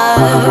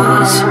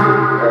stars.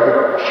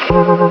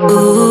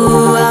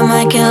 Ooh, I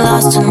might get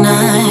lost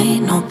tonight.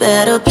 No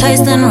better place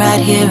than right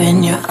here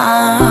in your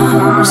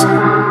arms.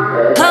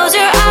 Close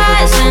your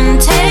eyes and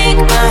take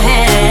my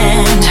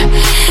hand.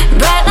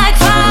 Bright like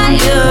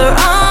fire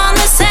on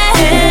the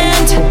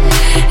sand.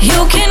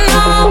 You can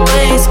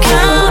always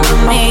count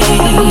on me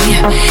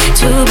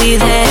to be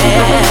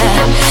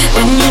there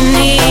when you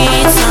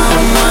need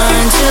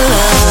someone to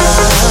love.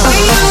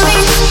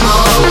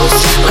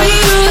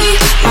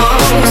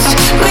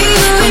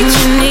 When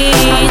you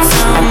need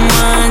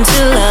someone to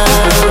love.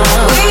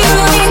 When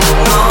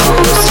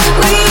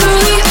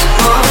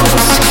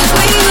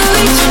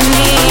you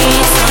need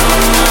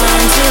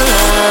someone to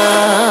love.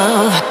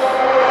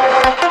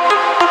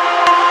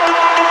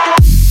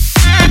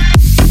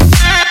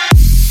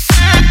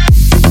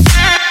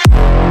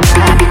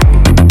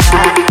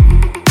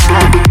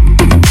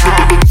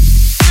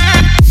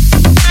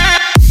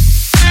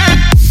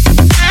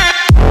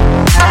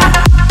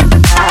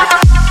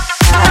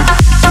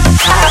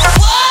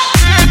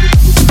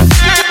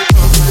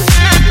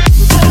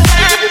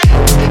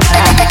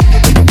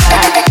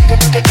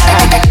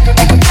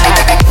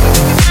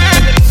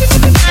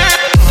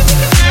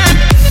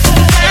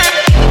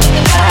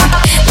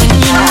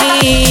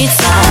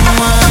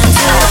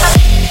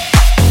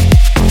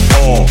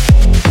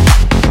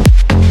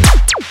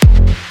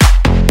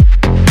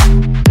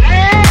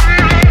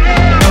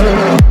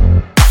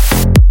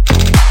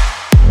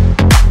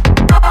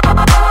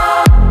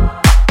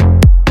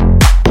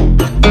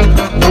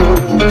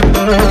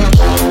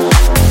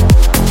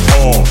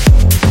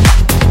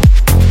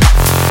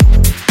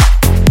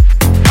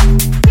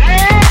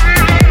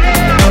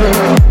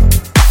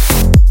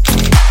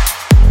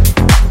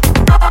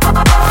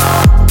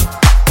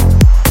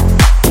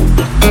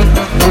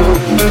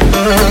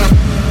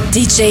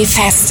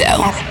 DJFESTO,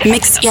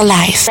 mix your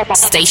life,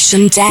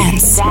 Station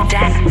Dance.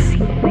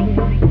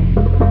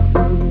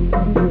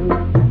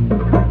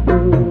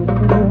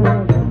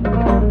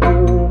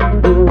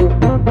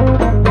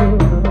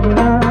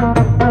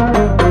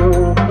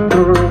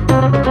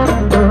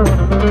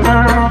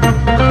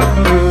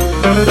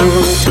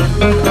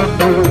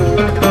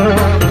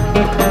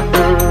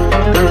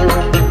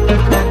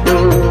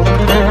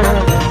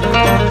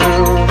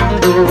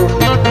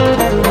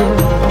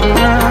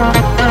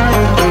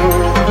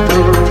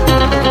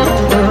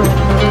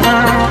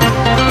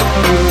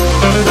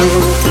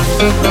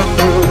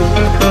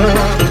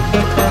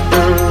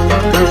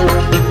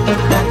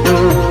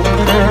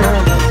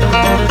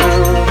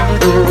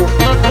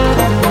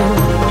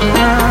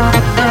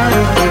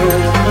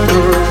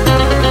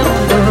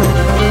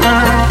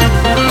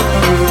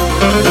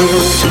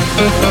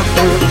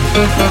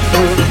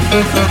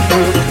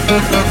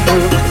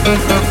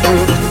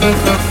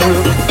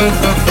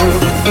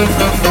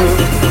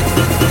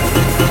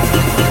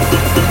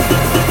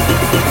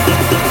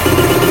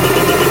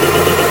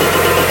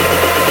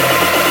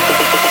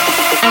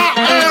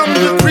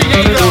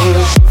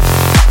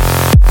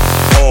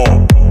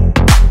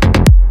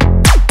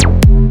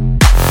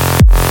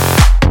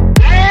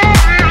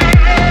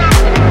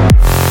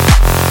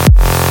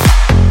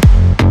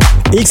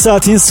 İlk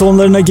saatin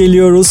sonlarına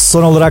geliyoruz.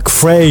 Son olarak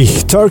Frey,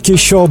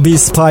 Turkish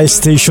Showbiz Pile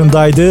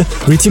Station'daydı.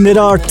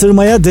 Ritimleri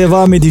arttırmaya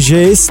devam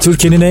edeceğiz.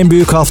 Türkiye'nin en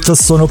büyük hafta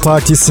sonu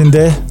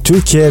partisinde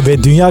Türkiye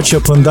ve dünya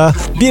çapında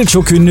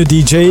birçok ünlü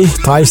DJ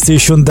Pile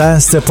Station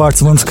Dance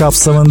Department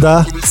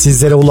kapsamında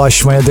sizlere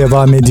ulaşmaya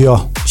devam ediyor.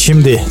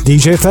 Şimdi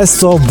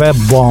DJFESTO ve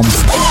Bomb.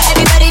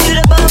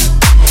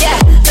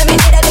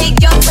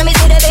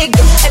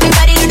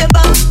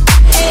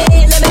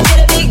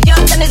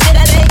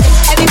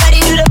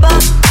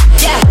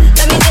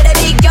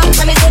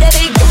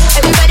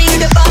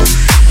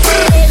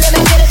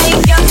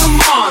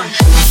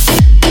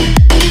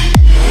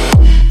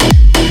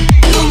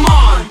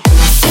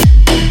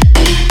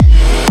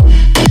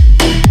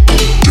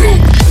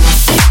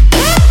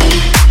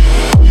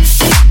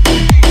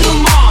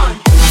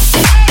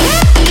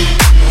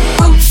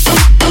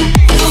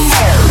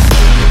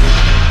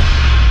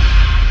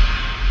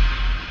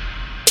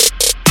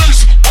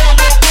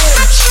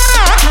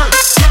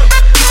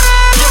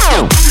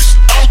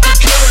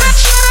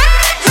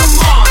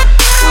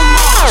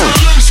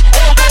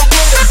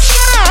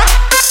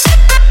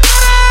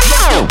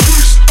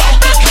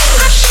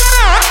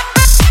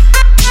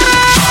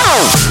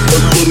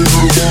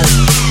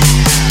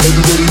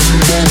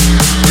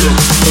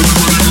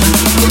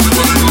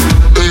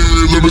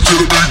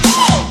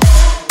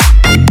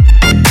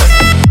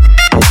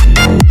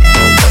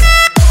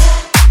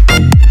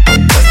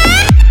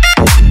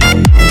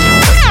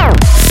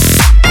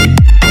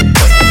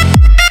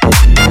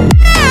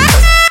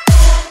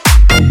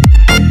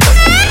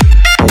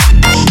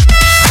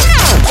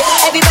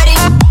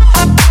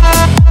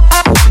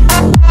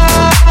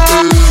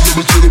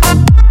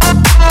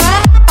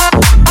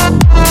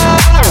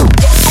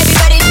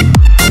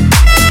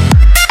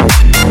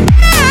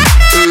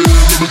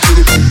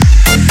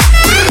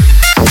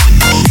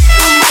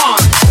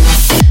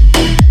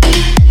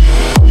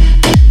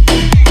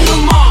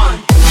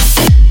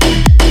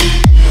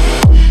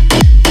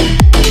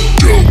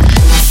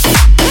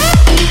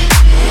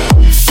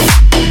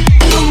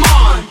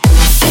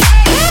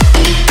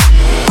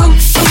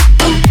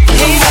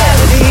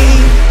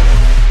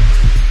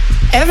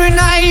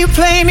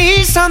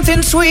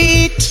 Something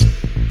sweet,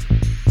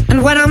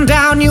 and when I'm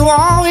down you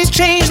always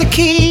change the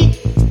key.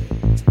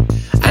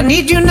 I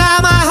need you now,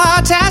 my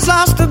heart has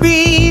lost the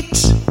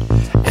beat,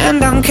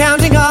 and I'm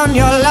counting on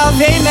your love,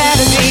 hey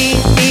melody.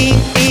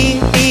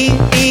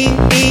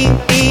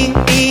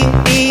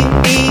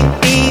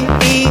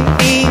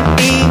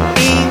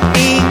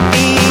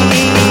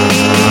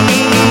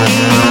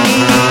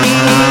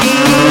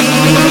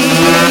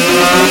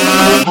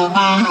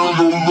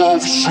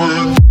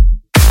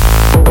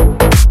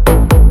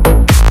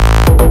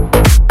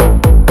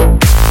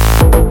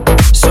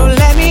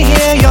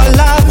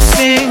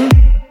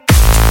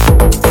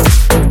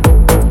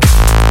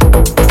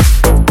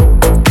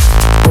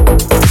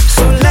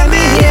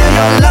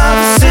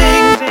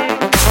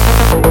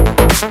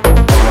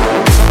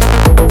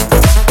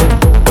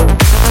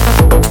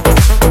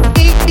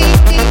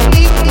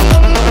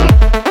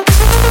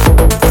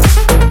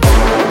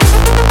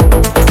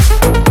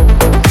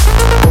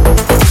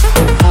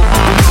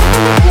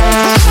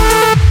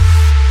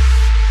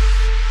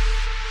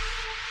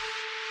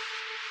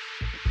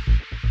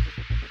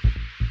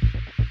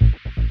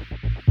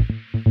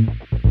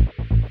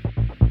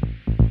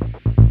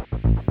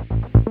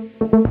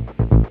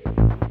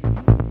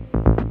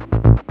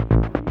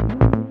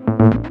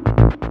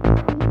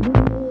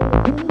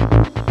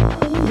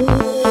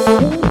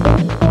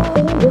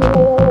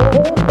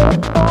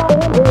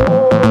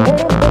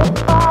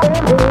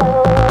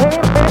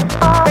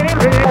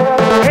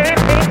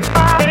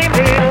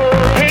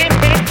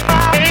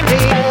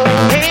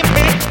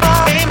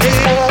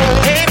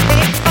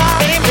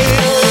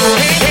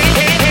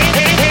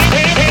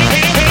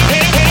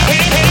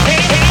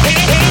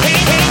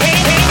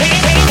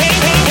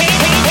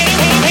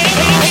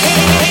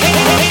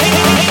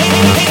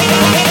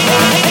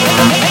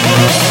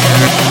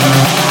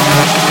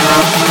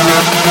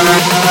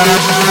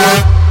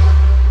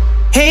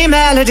 Hey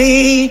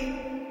melody,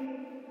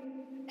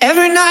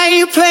 every night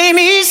you play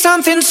me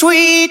something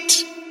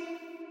sweet,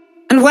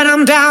 and when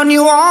I'm down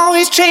you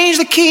always change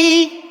the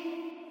key.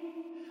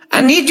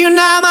 I need you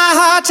now, my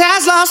heart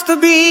has lost the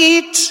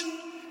beat,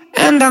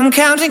 and I'm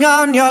counting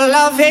on your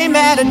love, hey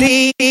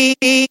melody.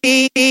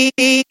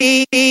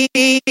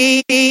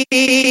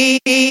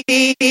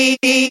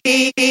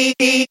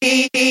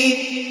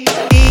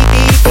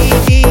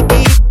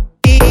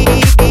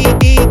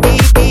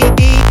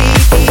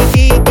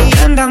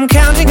 And I'm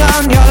counting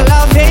on your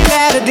love, hey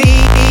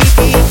melody.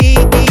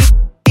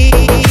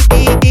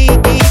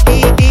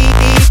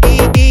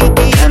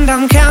 And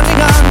I'm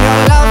counting on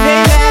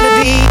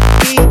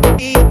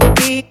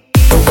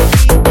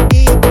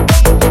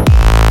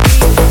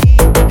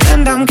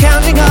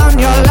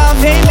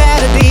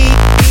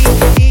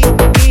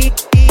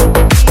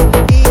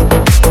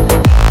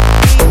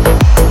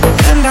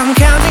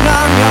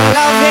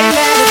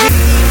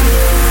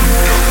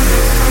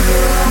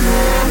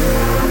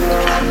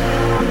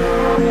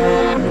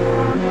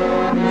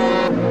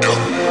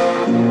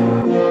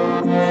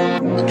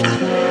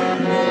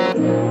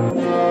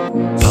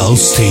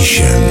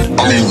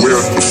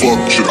fuck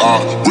should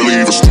I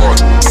really even start?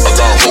 I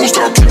got hoes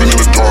that I'm keeping in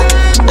the dark.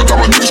 I got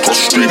my niggas cross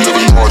the street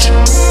living large.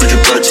 Thinking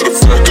back to the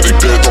fact that they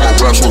dead, thought my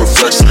raps were the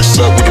facts, so they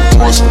sat with the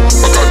bars.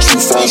 I got 2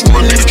 phones,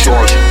 one I need to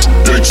charge.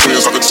 Yeah, they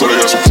twins, I can tell they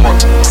had some fun.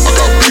 I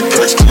got big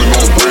packs coming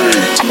on the way.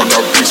 I got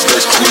big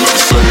stacks coming up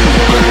the same.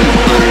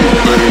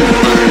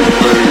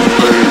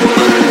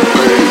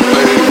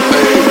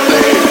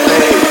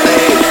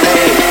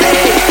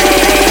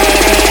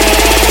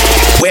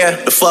 Where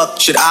the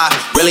fuck should I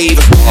really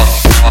even start?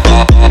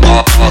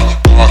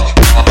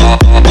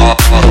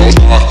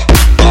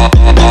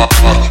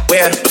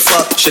 Where the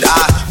fuck should I?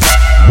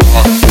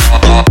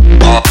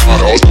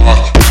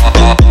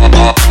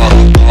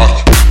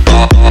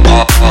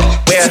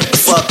 Where the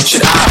fuck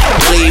should I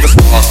really even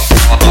start?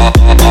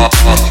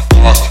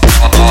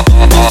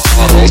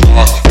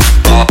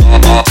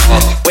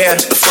 Where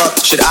the fuck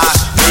should I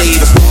really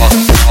even start?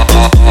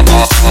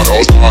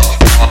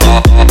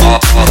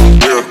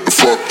 Where the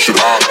fuck should I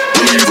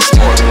really even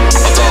start?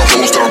 I got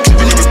hoes that I'm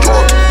keeping in the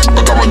dark.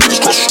 I got my niggas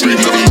cross the street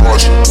living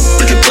large.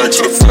 Thinking back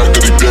to the fact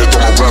that they dead,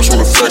 thought my raps were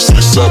the facts, so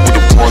they sat with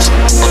the bars.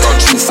 I got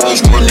 2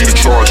 phones, one I need to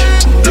charge.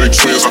 Yeah, they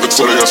twins, I can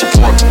tell they had some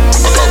fun.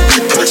 I got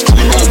big packs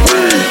coming on the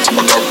way.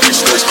 I got big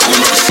stacks coming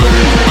up the same.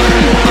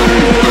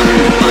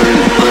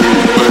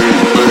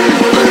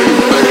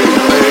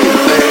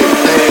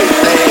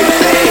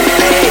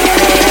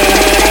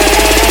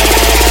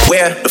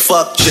 Where the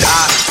fuck should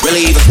I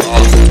really even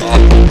start?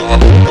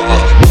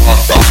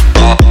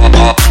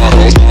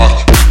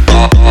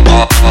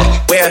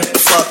 Where the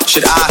fuck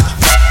should I?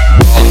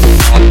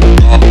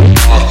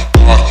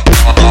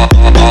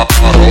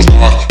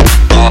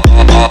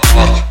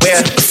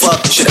 Where the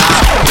fuck should I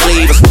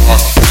really even start?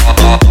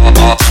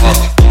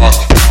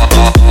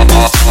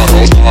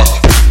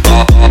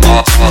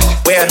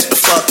 Where the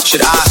fuck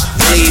should I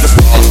really even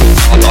start?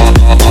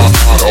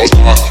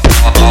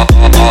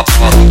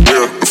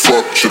 Where the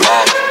fuck should I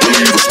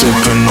really even start?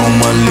 Sipping on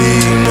my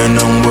lean and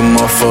I'm with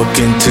my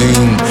fucking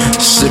team.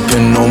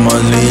 Sipping on my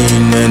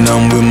lean and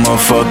I'm with my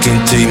fucking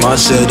team. I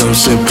said I'm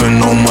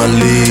sipping on my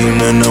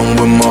lean and I'm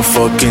with my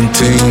fucking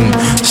team.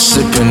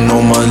 Sipping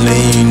on my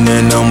lean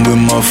and I'm with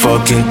my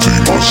fucking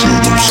team. I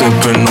said I'm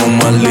sipping on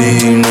my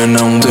lean and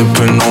I'm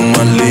sipping on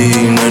my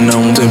lean and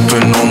I'm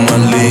sipping on my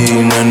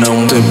lean and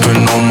I'm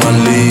sipping on my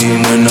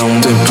lean and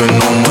I'm sipping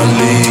on my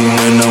lean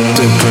and I'm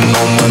sipping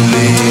on my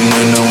lean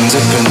and I'm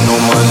sipping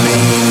on my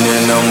lean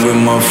and I'm with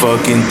my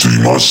fucking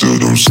team. I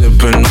said I'm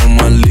sipping on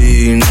my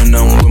lean and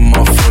I'm with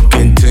my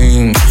fucking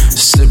team.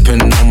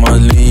 Sipping on my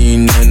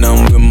lean and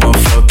I'm with my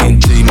fucking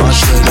team. I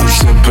said I'm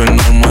sipping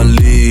on my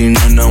lean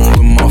and I'm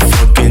with my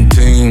fucking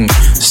team.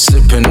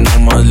 Sipping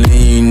on my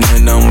lean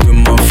and I'm with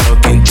my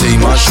fucking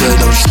team. I said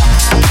I'm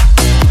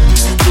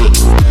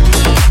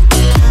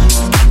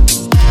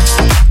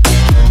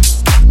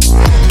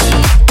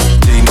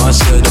team. I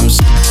said I'm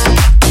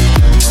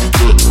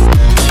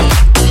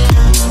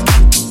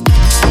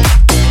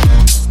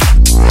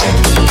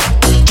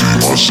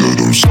I said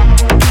I'm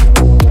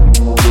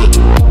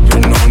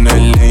been on that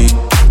lean.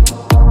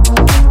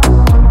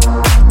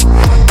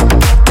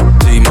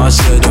 Team, I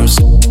said I'm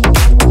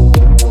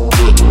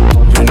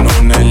been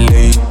on that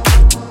lean.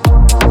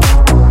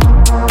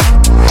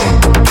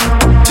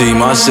 Team,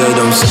 I said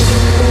I'm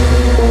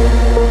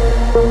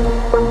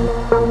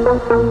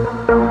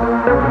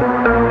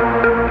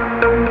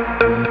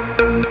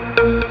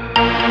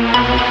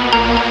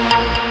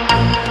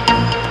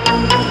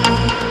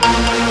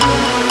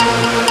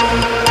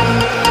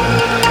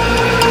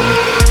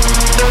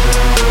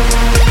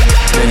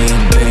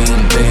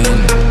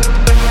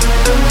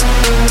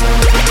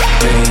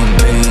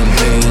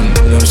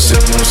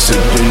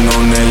sipping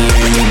on that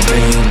lean,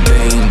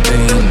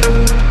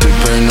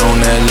 sipping on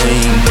that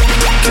lean,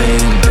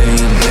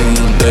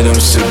 that I'm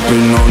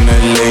sipping on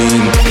that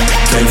lean.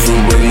 Came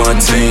through with my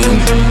team,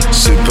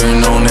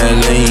 sipping on that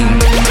lean.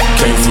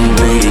 Came through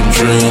with a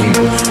dream,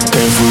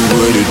 came through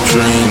with a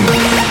dream,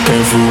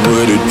 came through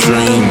with a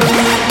dream,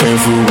 came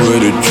through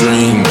with a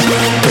dream,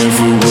 came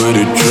through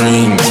with a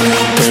dream,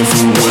 came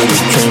through with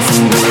a, came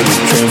through with a,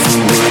 came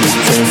through with a,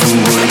 came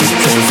through with a,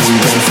 came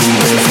through, came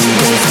through,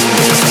 came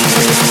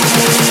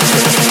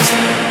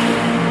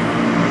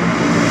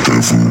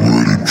through, came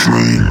with a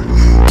dream.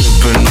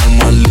 Sipping on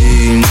my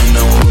lean and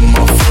I'm with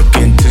my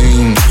fucking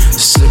team.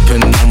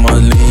 Sipping on my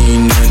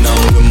lean and I'm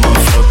with my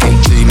fucking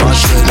team. I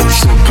said I'm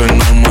sipping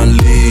on my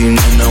lean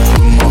and I'm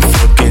with my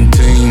fucking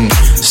team.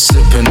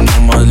 Sipping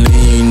on my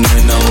lean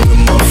and I'm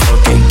with my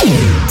fucking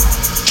team.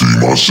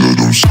 I said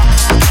I'm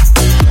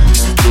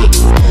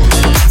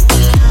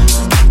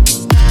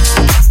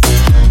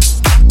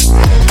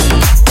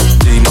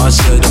team. I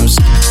said I'm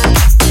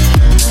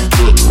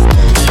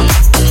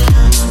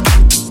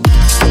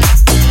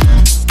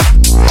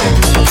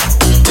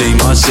team.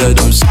 I said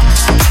I'm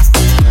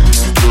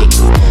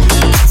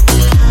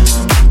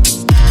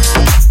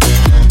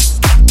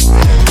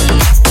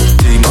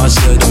team. I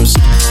said I'm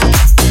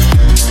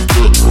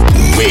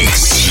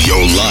Mix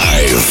your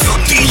life.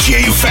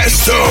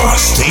 DJFESTO.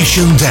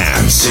 Station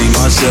Dance. team.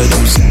 I said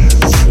I'm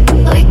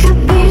We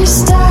could be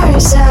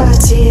stars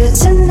out here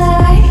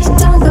tonight.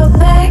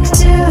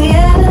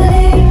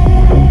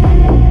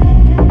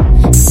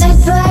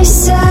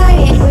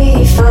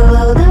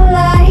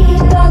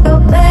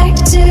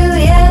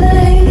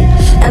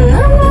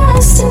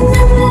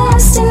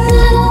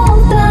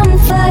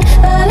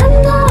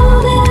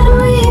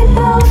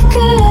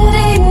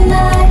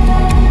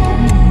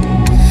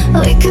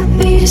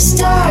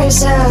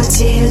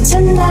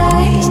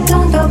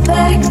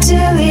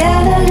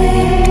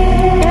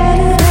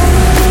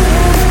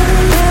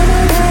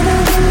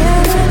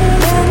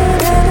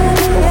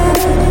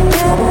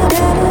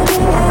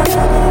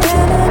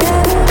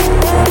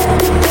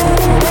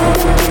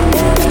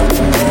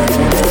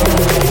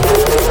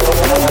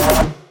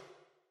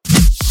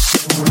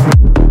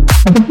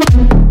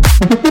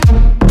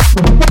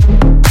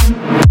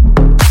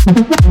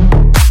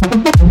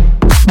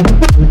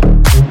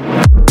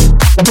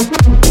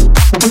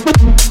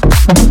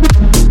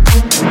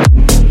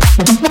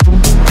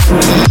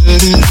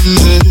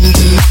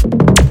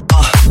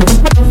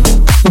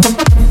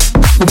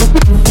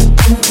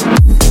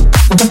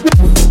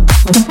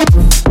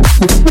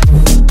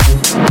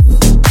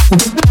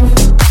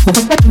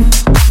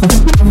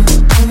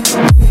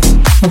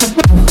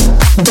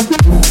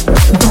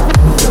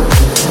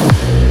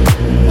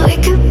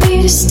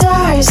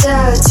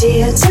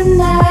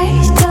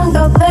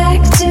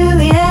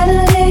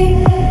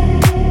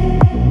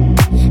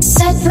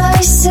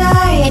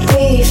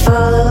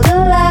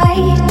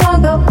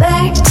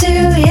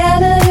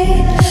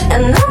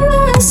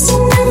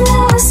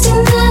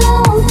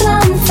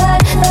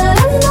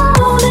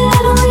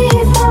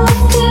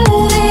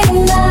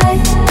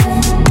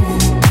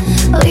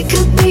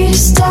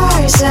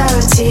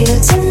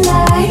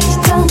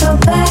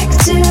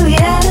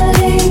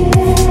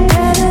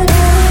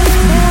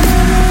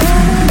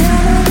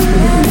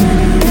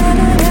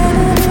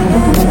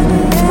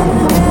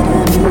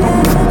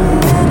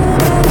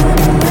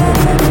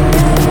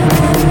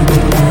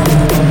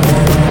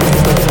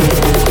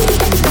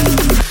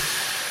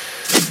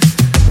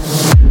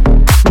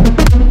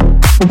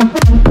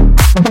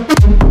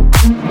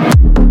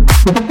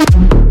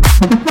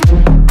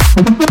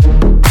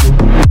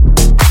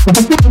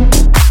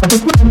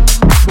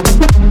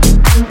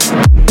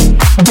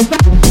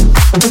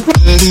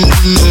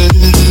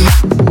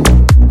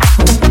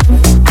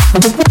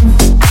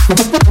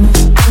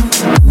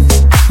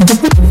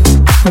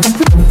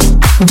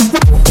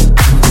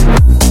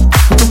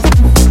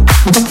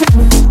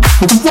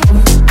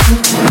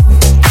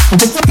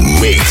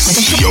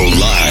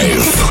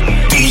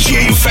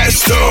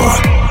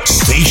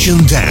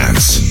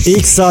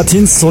 İlk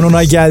saatin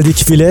sonuna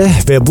geldik bile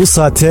ve bu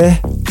saate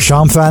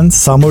Şamfen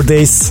Summer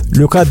Days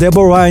Luca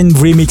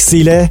Deborah'in remix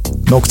ile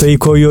noktayı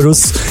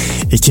koyuyoruz.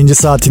 İkinci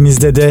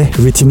saatimizde de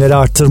ritimleri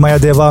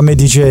arttırmaya devam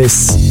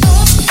edeceğiz.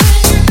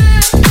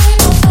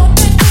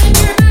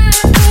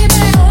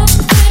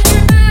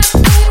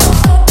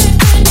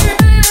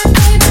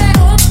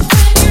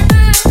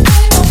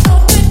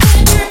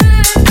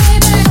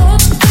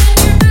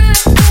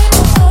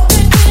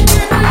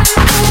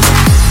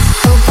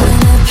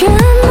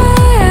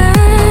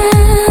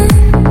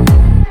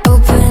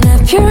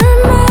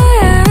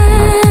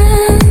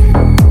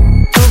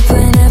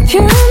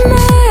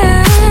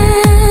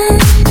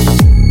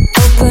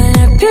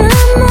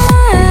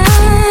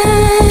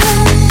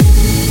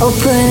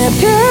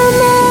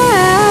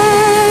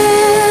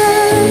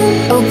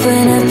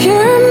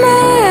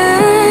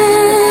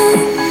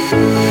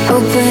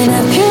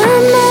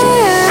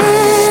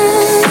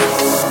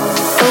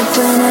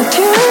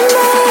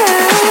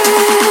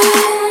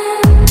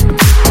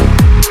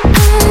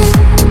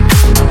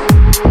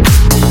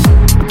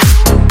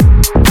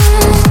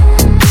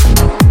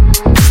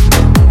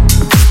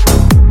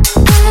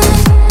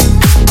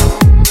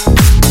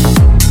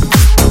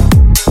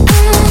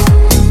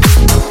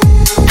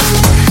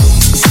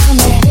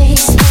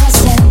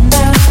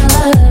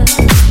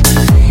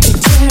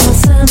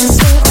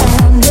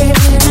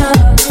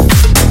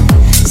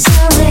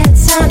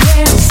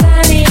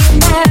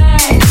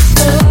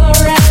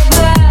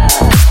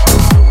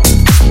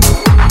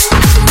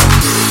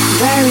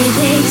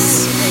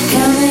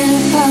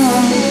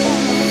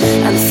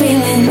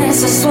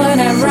 This is what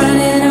I'm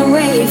running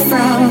away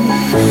from.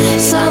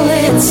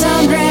 Solid,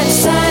 some red,